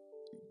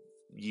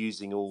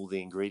 using all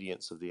the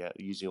ingredients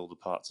using all the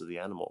parts of the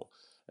animal,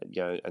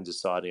 and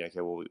deciding, okay,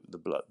 well,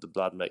 the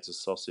blood makes a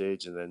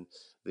sausage, and then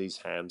these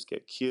hams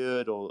get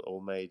cured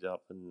or made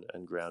up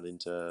and ground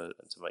into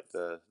to make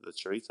the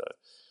chorizo,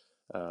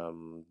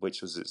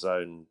 which was its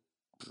own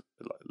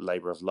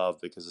labor of love,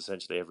 because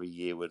essentially every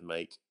year would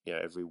make,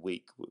 every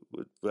week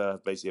would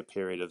have basically a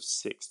period of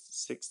 6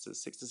 to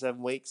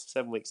 7 weeks,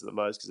 7 weeks at the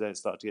most, because then it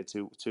started to get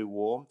too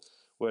warm.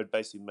 Where it'd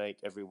basically make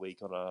every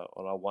week on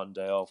our one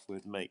day off,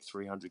 we'd make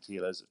 300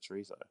 kilos of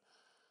chorizo,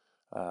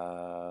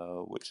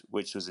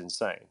 which was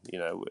insane,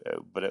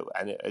 But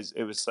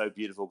it was so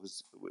beautiful,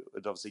 because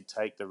we'd obviously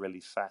take the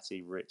really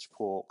fatty, rich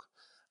pork,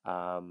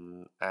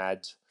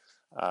 add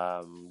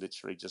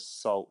literally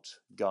just salt,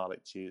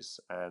 garlic juice,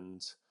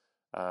 and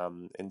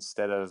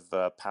instead of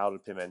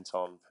powdered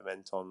pimenton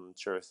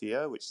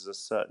choricillo, which is a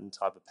certain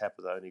type of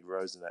pepper that only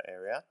grows in that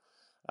area.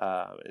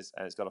 And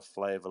it's got a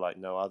flavor like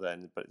no other.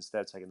 But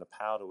instead of taking the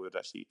powder, we would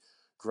actually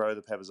grow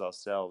the peppers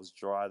ourselves,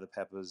 dry the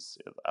peppers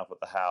up at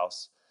the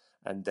house,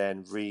 and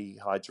then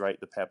rehydrate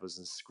the peppers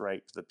and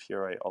scrape the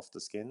puree off the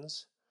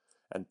skins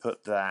and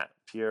put that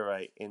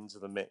puree into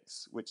the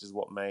mix, which is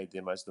what made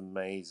the most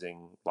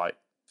amazing, like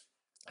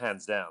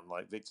hands down,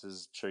 like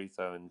Victor's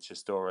Chorizo and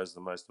Chistora is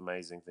the most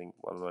amazing thing,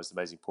 one of the most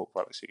amazing pork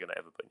products you're going to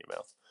ever put in your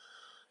mouth.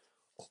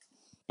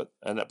 But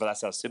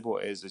that's how simple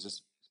it is. It's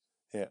just,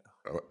 yeah.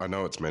 I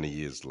know it's many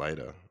years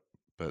later,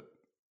 but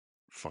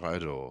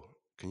Firedoor,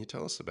 can you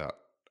tell us about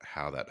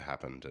how that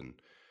happened? And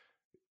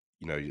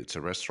it's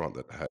a restaurant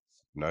that has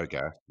no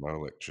gas, no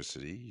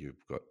electricity.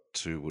 You've got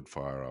 2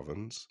 wood-fire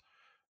ovens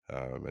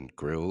and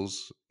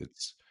grills.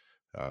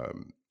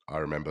 I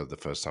remember the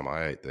first time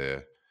I ate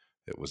there,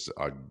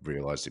 I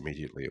realized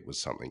immediately it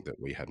was something that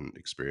we hadn't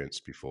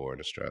experienced before in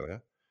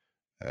Australia.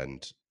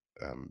 And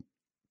um,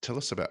 tell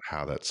us about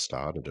how that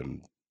started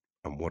and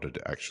what it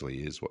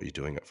actually is, what you're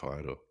doing at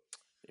Firedoor.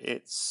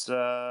 It's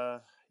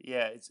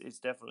yeah, it's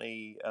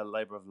definitely a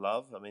labour of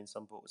love. I mean,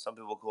 some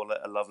people call it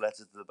a love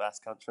letter to the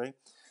Basque Country,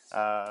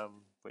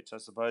 which I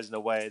suppose in a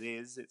way it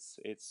is.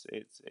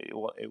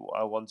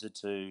 I wanted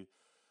to,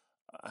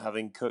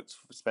 having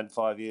spent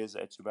 5 years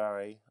at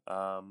Etchebarri,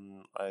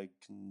 I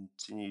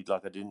continued,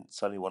 like, I didn't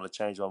suddenly want to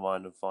change my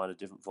mind and find a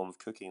different form of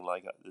cooking.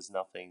 Like, there's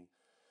nothing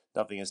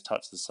has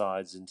touched the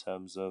sides in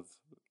terms of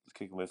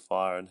cooking with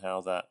fire and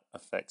how that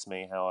affects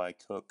me, how I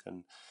cook,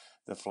 and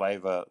the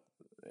flavor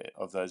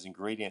of those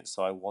ingredients.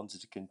 So I wanted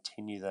to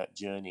continue that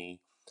journey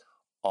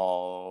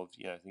of,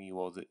 thinking,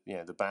 well,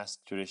 the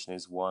Basque tradition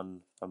is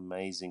one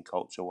amazing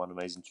culture, one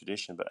amazing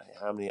tradition, but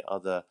how many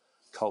other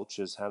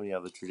cultures, how many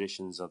other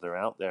traditions are there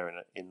out there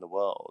in the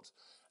world?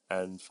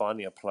 And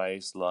finding a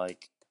place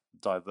like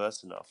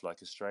diverse enough,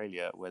 like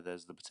Australia, where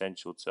there's the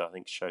potential to, I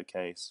think,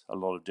 showcase a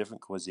lot of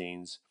different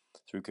cuisines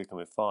through cooking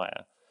with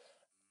fire,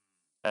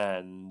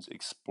 and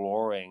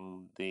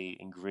exploring the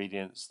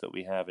ingredients that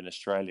we have in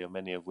Australia,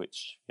 many of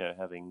which,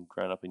 having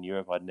grown up in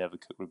Europe, I'd never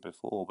cooked with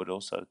before, but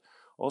also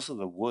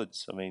the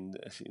woods. I mean,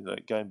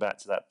 going back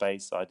to that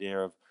base idea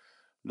of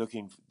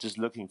looking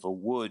for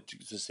wood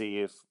to see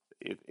if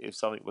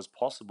something was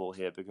possible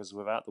here, because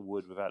without the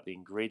wood, without the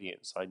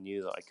ingredients, I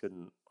knew that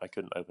I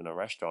couldn't open a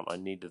restaurant. I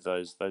needed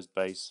those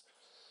base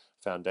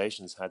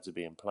foundations had to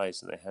be in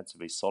place, and they had to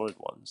be solid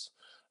ones.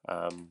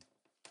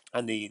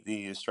 And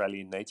the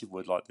Australian native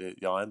wood, like the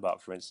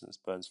ironbark, for instance,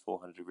 burns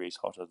 400 degrees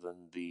hotter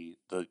than the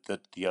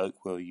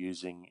oak we're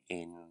using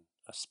in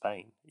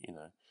Spain.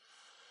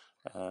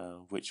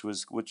 Which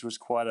was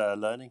quite a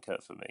learning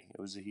curve for me. It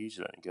was a huge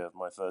learning curve.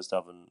 My first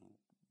oven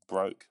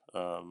broke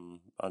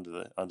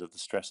under the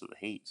stress of the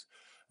heat,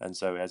 and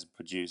so we had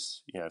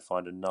to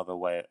find another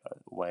way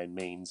and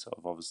means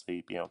of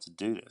obviously being able to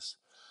do this.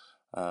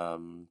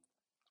 And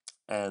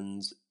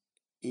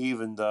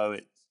even though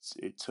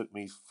it took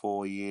me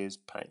 4 years,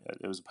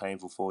 it was a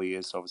painful 4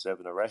 years to obviously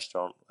open a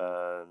restaurant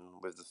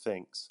with the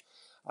Finks.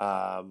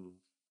 Um,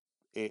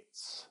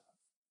 it's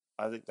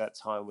I think that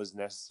time was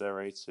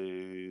necessary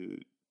to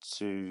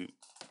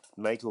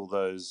make all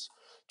those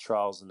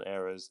trials and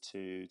errors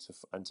to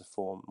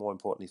form, more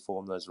importantly,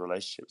 form those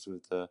relationships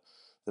with the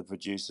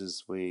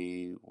producers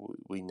we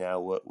now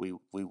we've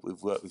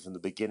worked with from the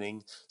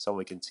beginning. Some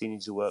we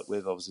continue to work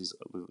with. Obviously,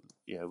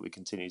 we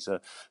continue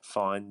to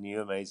find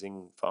new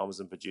amazing farmers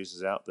and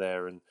producers out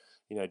there, and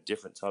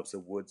different types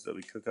of woods that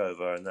we cook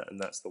over, and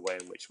that's the way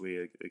in which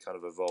we kind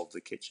of evolved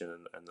the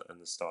kitchen and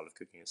the style of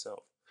cooking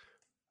itself.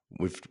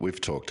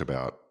 We've talked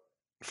about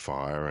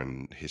fire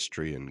and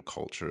history and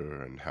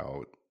culture and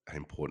how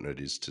important it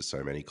is to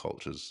so many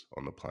cultures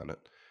on the planet.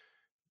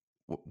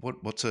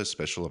 What's so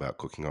special about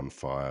cooking on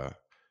fire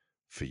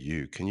for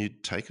you? Can you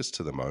take us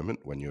to the moment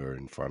when you're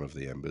in front of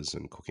the embers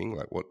and cooking?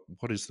 Like what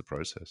is the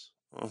process?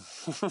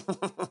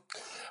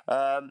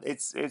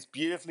 It's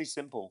beautifully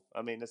simple.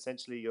 I mean,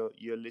 essentially,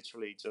 you're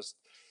literally just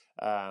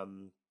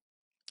um,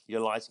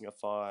 you're lighting a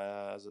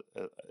fire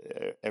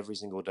every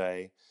single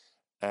day,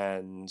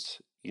 and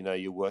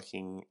you're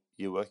working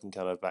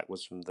kind of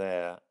backwards from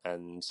there,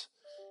 and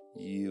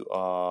you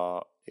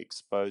are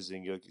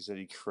exposing, you're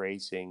essentially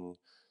creating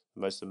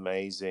the most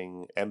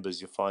amazing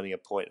embers. You're finding a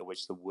point at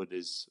which the wood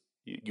is,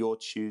 you're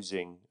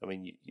choosing. I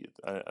mean,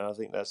 and I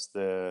think that's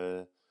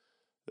the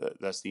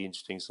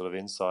interesting sort of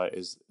insight,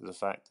 is the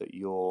fact that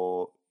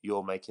you're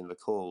making the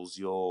calls.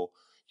 You're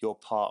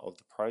part of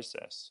the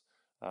process.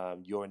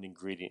 You're an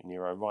ingredient in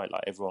your own right.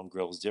 Like, everyone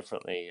grills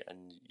differently,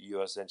 and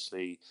you're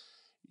essentially,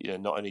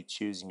 not only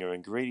choosing your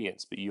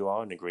ingredients, but you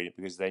are an ingredient,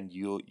 because then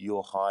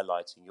you're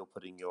highlighting, you're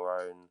putting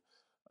your own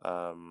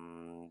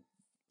um,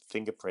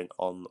 fingerprint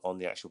on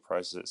the actual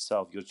process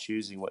itself. You're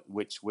choosing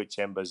which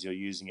embers you're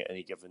using at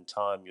any given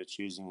time. You're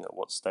choosing at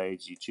what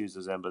stage you choose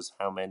those embers,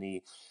 how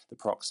many, the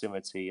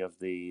proximity of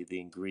the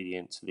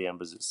ingredient to the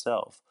embers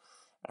itself,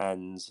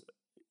 and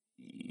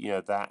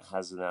that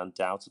has an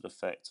undoubted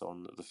effect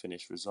on the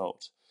finished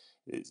result.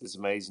 It's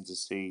amazing to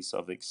see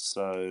something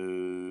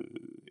so.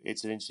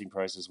 It's an interesting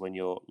process when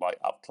you're, like,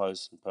 up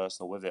close and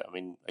personal with it. I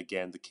mean,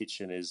 again, the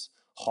kitchen is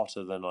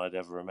hotter than I'd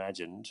ever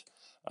imagined,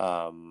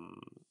 um,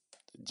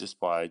 just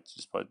by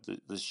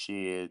the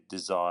sheer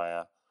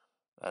desire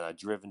a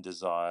driven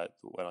desire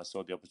when I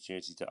saw the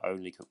opportunity to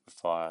only cook with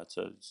fire,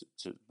 to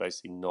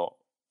basically not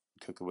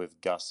cook it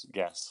with gas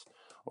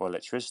or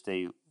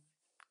electricity.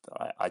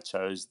 I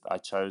chose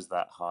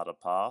that harder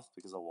path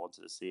because I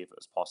wanted to see if it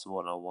was possible,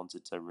 and I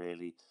wanted to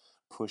really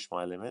push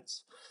my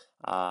limits.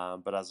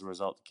 But as a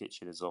result, the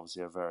kitchen is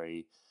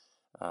obviously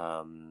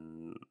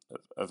um,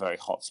 a very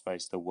hot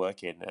space to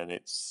work in, and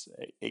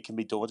it can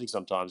be daunting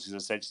sometimes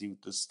because essentially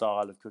the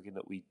style of cooking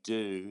that we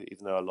do,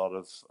 even though a lot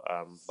of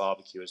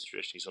barbecue is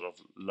traditionally sort of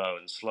low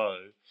and slow,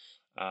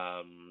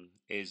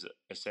 is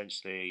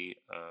essentially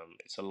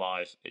it's a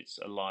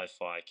live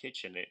fire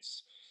kitchen.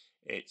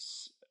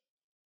 It's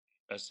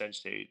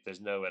essentially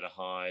there's nowhere to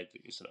hide.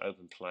 It's an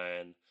open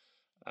plan.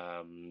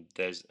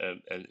 It's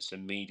an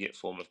immediate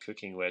form of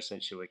cooking where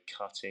essentially we're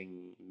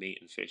cutting meat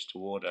and fish to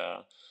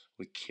order,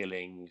 we're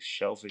killing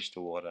shellfish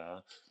to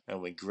order,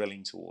 and we're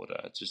grilling to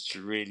order. Just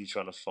really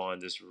trying to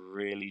find this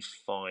really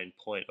fine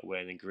point where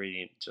an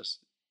ingredient just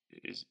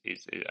is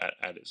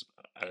at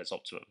its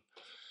optimum.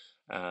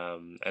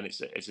 And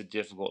it's a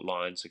difficult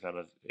line to kind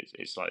of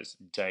it's like this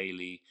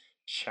daily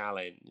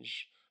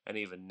challenge. And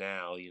even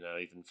now,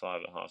 even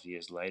 5.5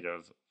 years later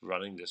of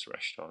running this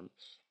restaurant,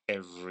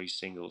 every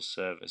single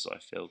service I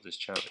feel this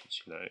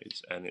challenge.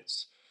 It's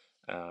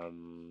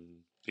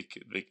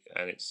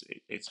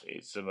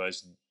the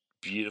most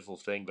beautiful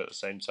thing, but at the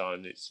same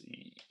time, it's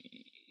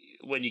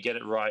when you get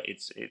it right,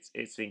 it's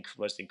the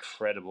most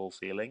incredible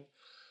feeling.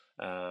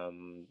 But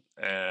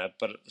at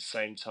the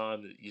same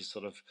time,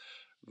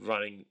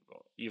 running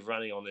you're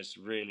running on this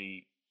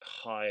really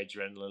high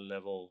adrenaline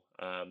level.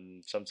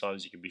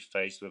 Sometimes you can be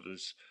faced with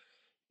this.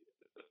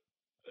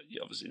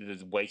 Obviously,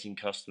 the waiting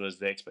customers,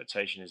 the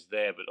expectation is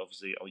there, but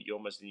obviously you're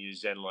almost in your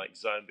zen-like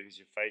zone because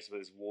you're faced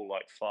with this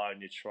wall-like fire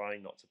and you're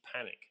trying not to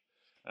panic.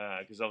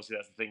 Because obviously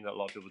that's the thing that a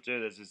lot of people do.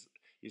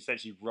 You're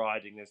essentially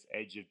riding this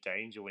edge of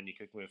danger when you're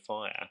cooking with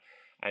fire.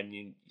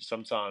 And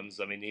sometimes,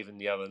 I mean, even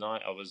the other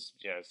night, I was,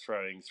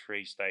 throwing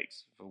three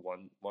steaks for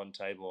one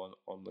table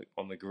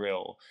on the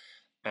grill,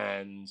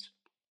 and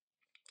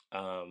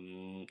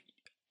um,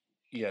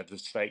 yeah, the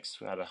steaks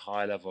had a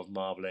high level of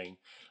marbling.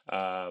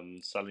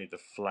 Suddenly, the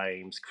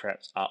flames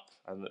crept up,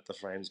 and the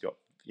flames got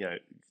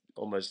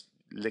almost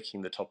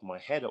licking the top of my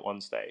head at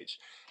one stage.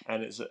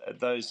 And it's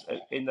those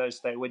in those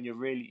states when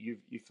you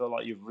feel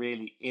like you're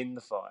really in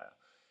the fire,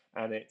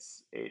 and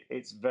it's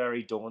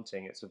very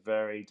daunting. It's a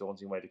very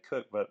daunting way to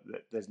cook, but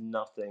there's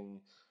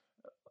nothing.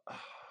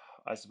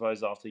 I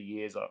suppose after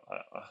years,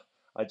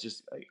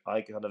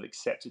 I kind of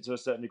accept it to a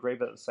certain degree,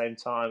 but at the same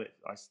time,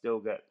 I still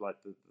get like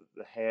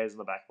the hairs on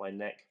the back of my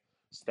neck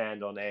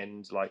stand on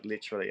end. Like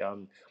literally,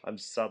 I'm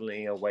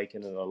suddenly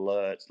awakened and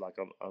alert. Like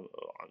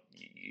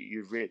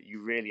you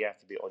really have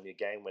to be on your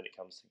game when it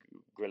comes to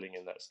grilling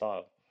in that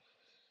style.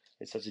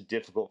 It's such a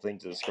difficult thing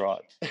to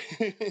describe.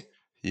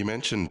 You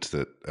mentioned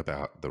that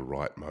about the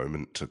right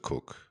moment to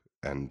cook,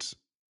 and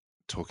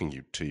to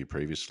you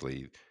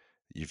previously,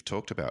 you've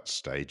talked about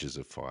stages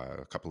of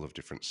fire, a couple of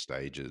different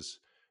stages,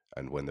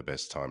 and when the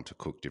best time to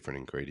cook different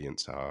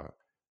ingredients are.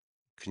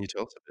 Can you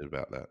tell us a bit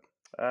about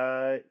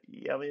that?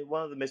 Yeah, I mean,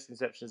 one of the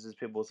misconceptions is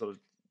people sort of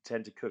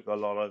tend to cook a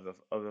lot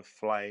over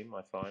flame.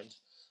 I find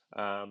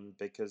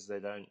because they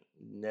don't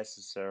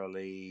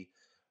necessarily.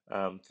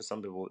 For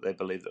some people, they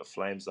believe that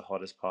flame's the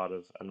hottest part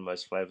of and the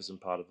most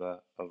flavoursome part of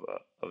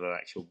an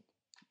actual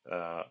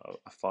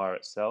a fire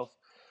itself.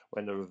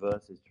 When the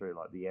reverse is true,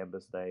 like the ember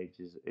stage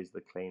is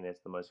the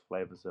cleanest, the most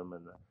flavoursome,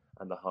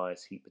 and the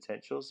highest heat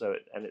potential. So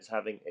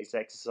it's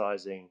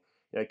exercising.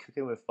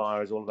 Cooking with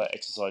fire is all about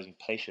exercising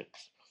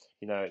patience.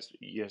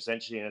 You're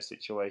essentially in a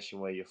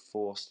situation where you're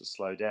forced to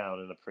slow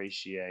down and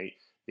appreciate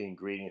the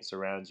ingredients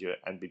around you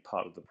and be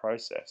part of the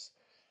process.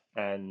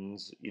 And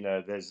you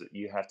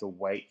have to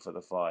wait for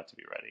the fire to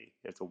be ready.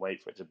 You have to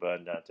wait for it to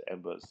burn down to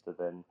embers to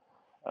then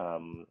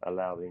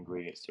allow the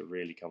ingredients to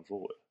really come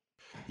forward.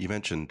 You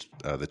mentioned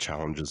the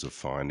challenges of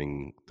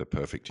finding the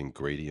perfect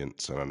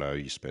ingredients, and I know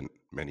you spent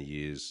many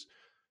years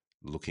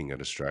looking at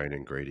Australian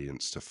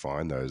ingredients to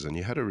find those, and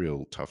you had a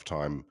real tough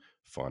time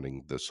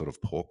finding the sort of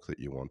pork that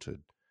you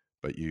wanted,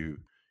 but you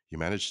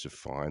managed to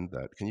find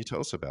that. Can you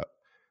tell us about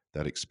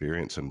that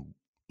experience and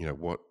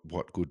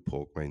what good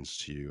pork means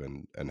to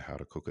you and how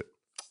to cook it?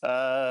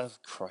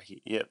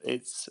 Crikey, yeah,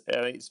 it's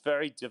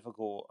very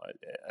difficult,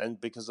 and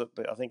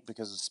I think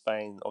because of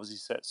Spain, obviously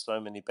set so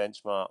many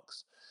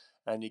benchmarks,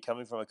 and you're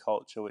coming from a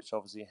culture which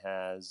obviously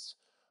has,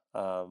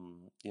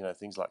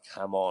 things like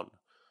jamon,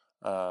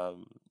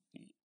 um,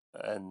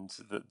 and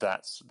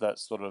that's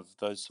sort of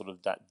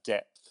that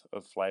depth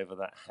of flavor,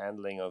 that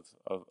handling of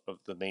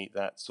the meat,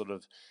 that sort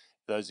of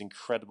those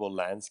incredible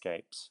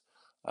landscapes,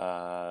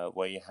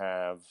 where you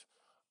have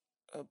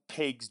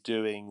pigs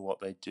doing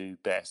what they do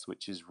best,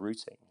 which is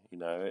rooting.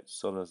 It's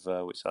sort of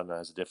which I know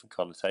has a different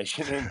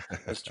connotation in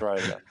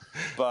Australia,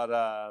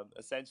 but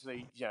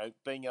essentially,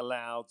 being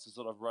allowed to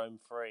sort of roam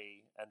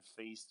free and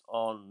feast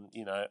on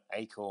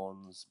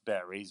acorns,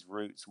 berries,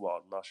 roots,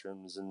 wild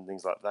mushrooms, and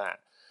things like that,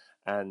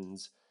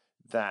 and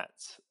that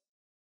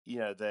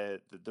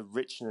the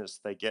richness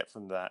they get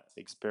from that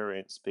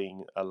experience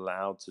being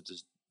allowed to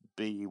just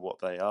be what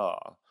they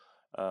are.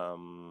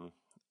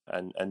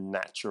 And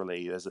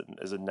naturally, there's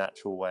a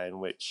natural way in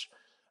which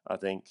I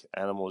think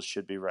animals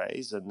should be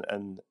raised,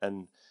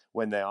 and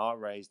when they are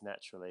raised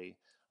naturally,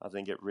 I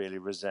think it really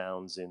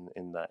resounds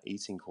in that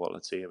eating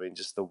quality. I mean,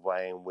 just the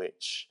way in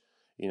which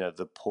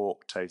the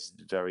pork tastes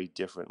very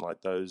different,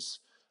 like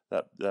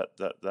that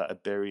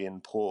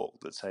Iberian pork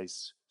that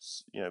tastes,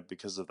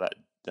 because of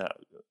that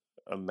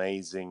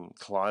amazing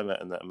climate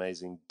and that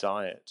amazing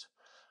diet,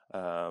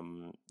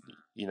 um,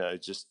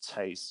 just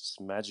tastes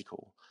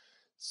magical.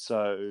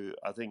 So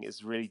I think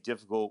it's really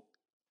difficult.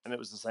 And it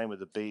was the same with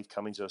the beef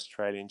coming to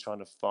Australia and trying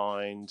to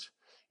find,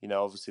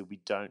 obviously we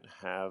don't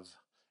have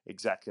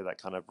exactly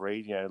that kind of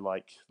breed,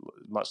 like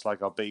much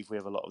like our beef, we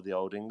have a lot of the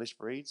old English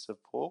breeds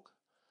of pork.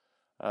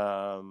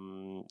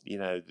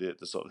 The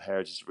sort of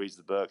heritage breeds,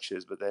 the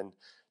Berkshires, but then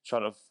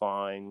trying to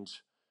find,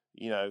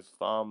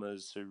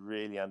 farmers who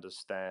really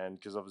understand,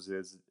 because obviously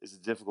there's a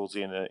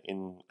difficulty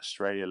in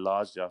Australia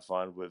largely, I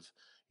find, with,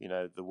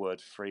 the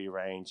word free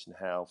range and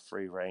how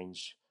free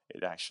range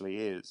it actually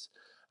is,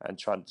 and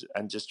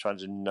just trying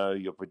to know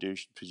your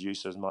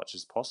producer as much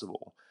as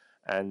possible,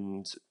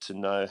 and to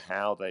know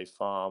how they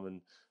farm.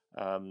 And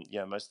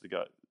most of the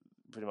guys,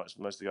 pretty much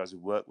most of the guys who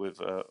work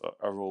with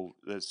are all,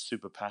 they're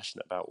super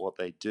passionate about what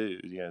they do.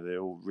 They're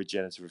all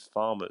regenerative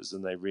farmers,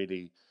 and they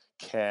really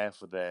care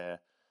for their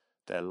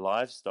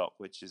livestock,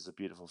 which is a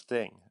beautiful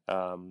thing.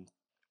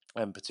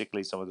 And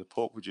particularly some of the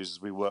pork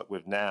producers we work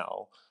with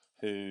now,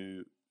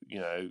 who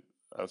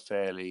are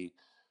fairly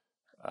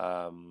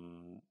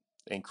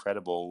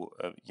incredible.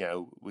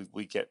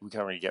 We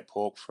currently get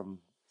pork from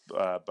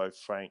both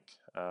Frank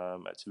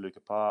at Toluca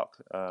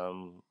Park,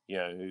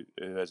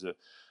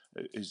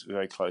 who's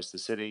very close to the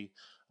city.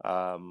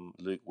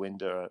 Luke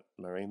Winder at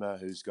Marima,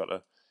 who's got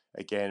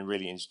again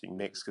really interesting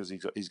mix, because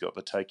he's got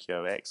the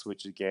Tokyo X,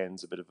 which again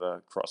is a bit of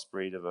a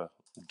crossbreed of a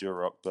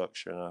Duroc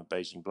Berkshire and a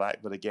Beijing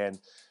Black, but again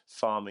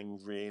farming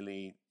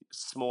really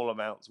small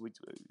amounts.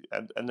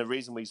 And the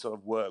reason we sort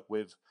of work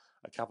with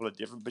a couple of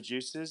different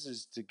producers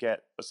is to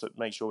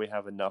make sure we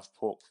have enough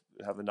pork,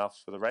 have enough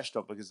for the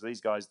restaurant, because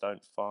these guys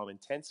don't farm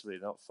intensively.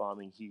 They're not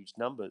farming huge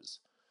numbers.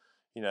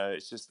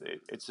 It's just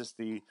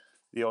the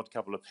odd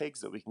couple of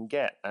pigs that we can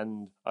get.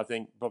 And I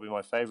think probably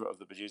my favorite of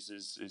the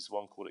producers is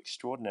one called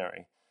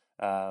Extraordinary.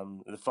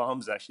 The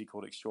farm's actually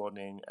called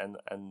Extraordinary,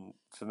 and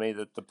for me,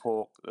 the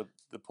pork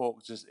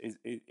just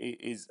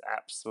is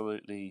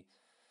absolutely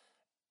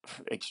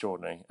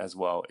extraordinary as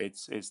well.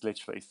 It's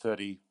literally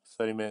 30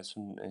 minutes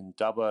in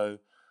Dubbo.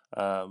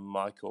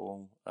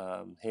 Michael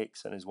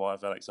Hicks and his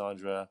wife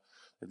Alexandra,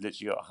 they've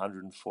literally got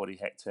 140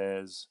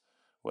 hectares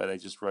where they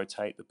just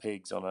rotate the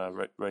pigs on a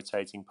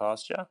rotating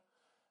pasture.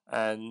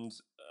 And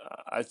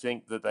I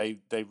think that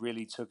they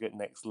really took it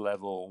next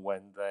level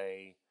when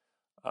they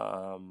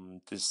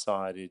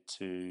decided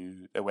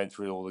they went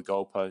through all the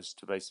goalposts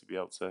to basically be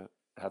able to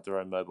have their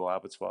own mobile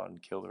abattoir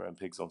and kill their own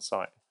pigs on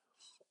site.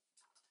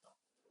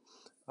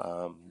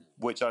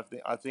 Which I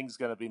think is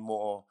going to be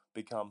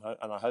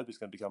and I hope it's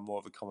going to become more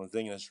of a common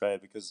thing in Australia,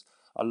 because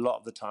a lot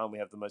of the time we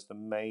have the most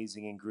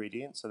amazing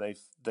ingredients, and they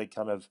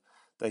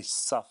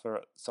suffer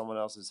at someone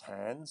else's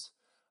hands.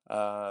 We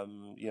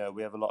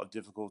have a lot of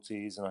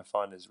difficulties, and I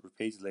find this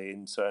repeatedly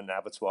in certain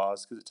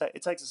abattoirs, because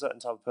it takes a certain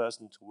type of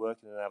person to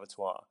work in an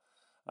abattoir.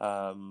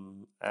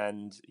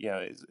 And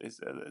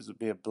it would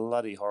be a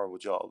bloody horrible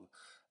job,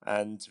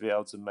 and to be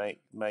able to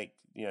make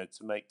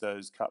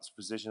those cuts of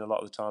precision, a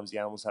lot of the times the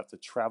animals have to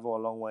travel a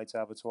long way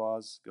to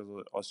abattoirs, because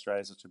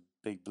Australia is such a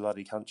big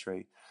bloody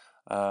country.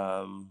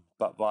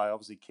 But by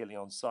obviously killing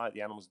on site,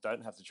 the animals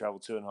don't have to travel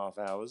 2.5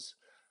 hours,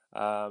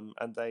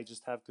 and they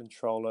just have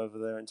control over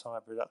their entire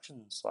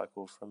production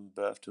cycle from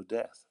birth to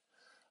death.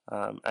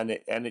 And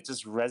it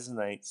just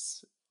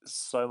resonates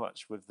so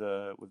much with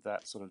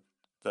that sort of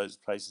those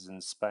places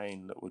in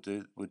Spain that would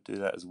do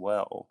that as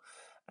well,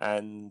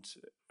 and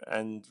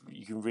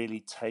you can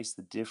really taste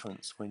the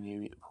difference when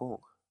you eat the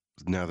pork.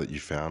 Now that you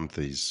found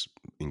these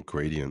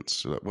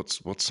ingredients,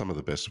 what's some of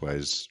the best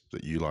ways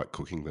that you like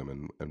cooking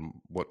them, and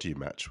what do you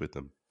match with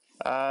them?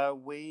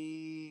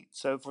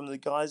 So from the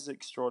guys at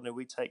Extraordinary,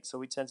 we tend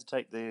to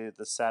take the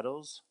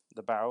saddles,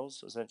 the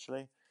barrels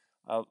essentially,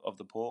 of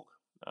the pork.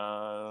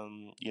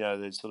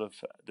 There's sort of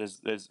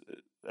there's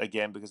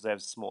again, because they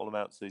have small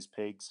amounts of these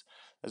pigs.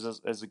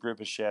 There's a group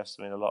of chefs.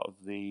 I mean, a lot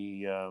of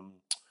the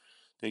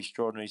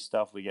extraordinary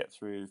stuff we get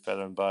through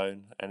Feather and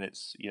Bone, and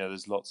it's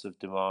there's lots of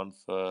demand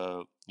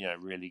for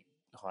really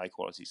high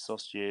quality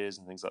sausages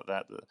and things like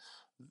that.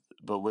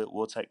 But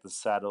we'll take the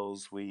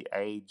saddles. We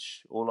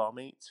age all our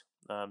meat,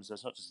 so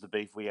it's not just the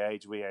beef we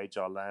age. We age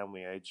our lamb.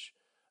 We age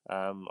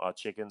our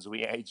chickens.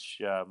 We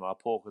age our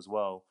pork as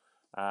well.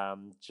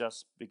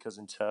 Just because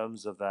in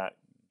terms of that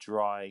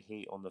dry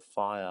heat on the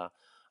fire,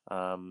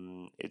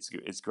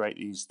 it's great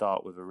that you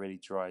start with a really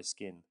dry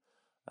skin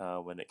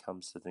when it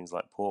comes to things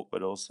like pork,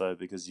 but also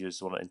because you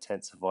just want to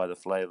intensify the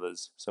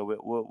flavors. So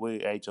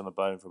we age on the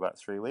bone for about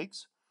 3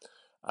 weeks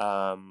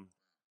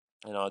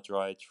in our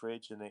dry age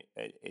fridge, and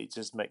it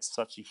just makes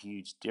such a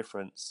huge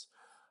difference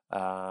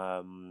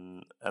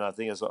And I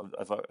think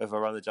if I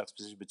run the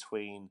juxtaposition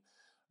between,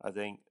 I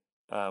think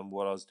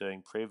what I was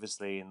doing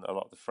previously in a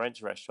lot of the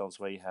French restaurants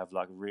where you have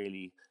like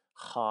really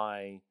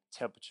high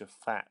temperature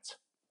fat,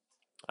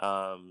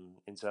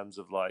 in terms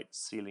of like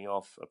sealing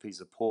off a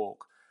piece of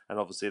pork, and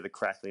obviously the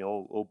crackling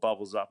all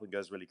bubbles up and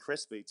goes really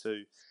crispy,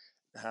 to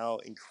how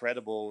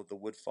incredible the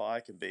wood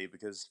fire can be,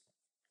 because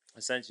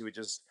essentially we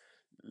just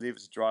leave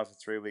it to dry for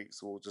 3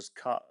 weeks. We'll just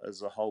cut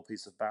as a whole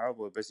piece of barrel.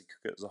 We'll basically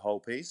cook it as a whole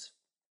piece.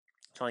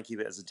 Try and keep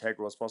it as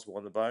integral as possible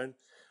on the bone,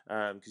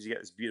 because you get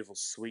this beautiful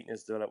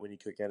sweetness developed when you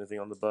cook anything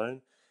on the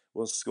bone.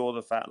 We'll score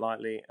the fat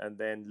lightly and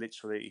then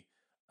literally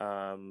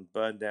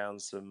burn down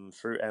some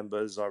fruit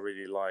embers. I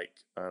really like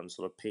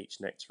sort of peach,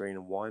 nectarine,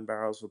 and wine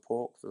barrels for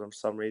pork for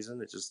some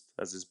reason. It just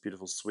has this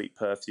beautiful sweet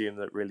perfume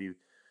that really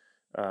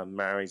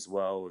marries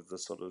well with the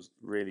sort of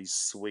really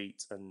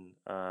sweet and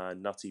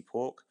nutty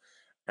pork.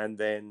 And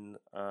then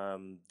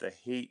the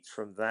heat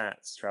from that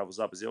travels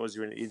up. It's always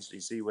really interesting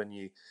to see when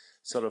you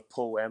sort of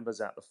pull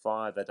embers out the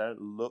fire. They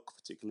don't look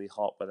particularly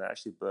hot, but they're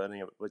actually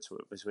burning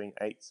between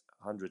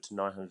 800 to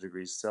 900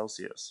 degrees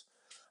Celsius.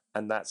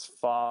 And it's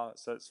far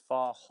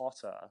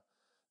hotter.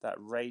 That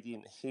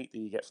radiant heat that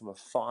you get from a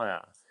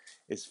fire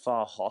is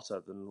far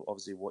hotter than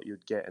obviously what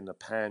you'd get in a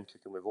pan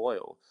cooking with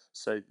oil.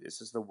 So it's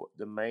just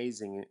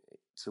amazing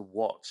to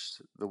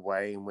watch the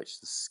way in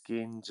which the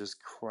skin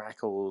just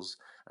crackles,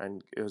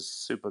 and it was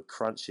super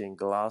crunchy and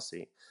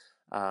glassy,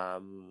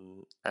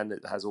 and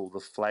it has all the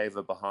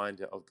flavor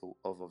behind it of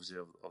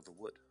the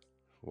wood.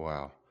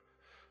 Wow.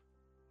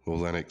 Well,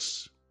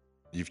 Lennox,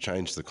 you've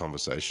changed the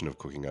conversation of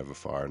cooking over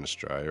fire in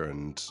Australia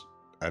and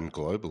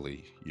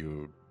globally.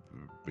 You've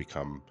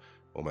become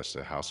almost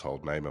a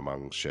household name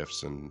among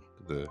chefs and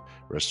the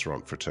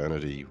restaurant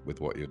fraternity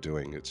with what you're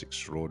doing. It's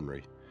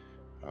extraordinary.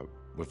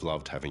 We've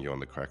loved having you on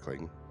The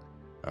Crackling.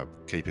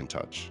 Keep in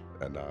touch,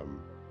 and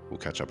we'll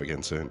catch up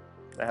again soon.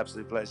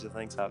 Absolute pleasure.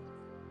 Thanks, Huck.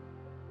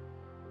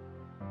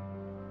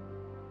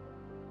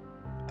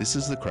 This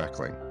is The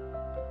Crackling,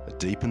 a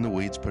Deep in the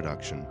Weeds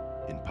production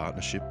in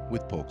partnership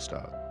with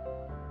Porkstar.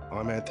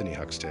 I'm Anthony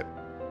Huckstep.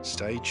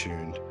 Stay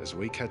tuned as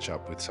we catch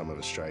up with some of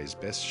Australia's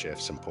best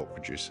chefs and pork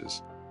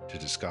producers to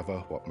discover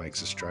what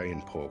makes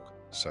Australian pork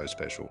so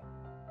special.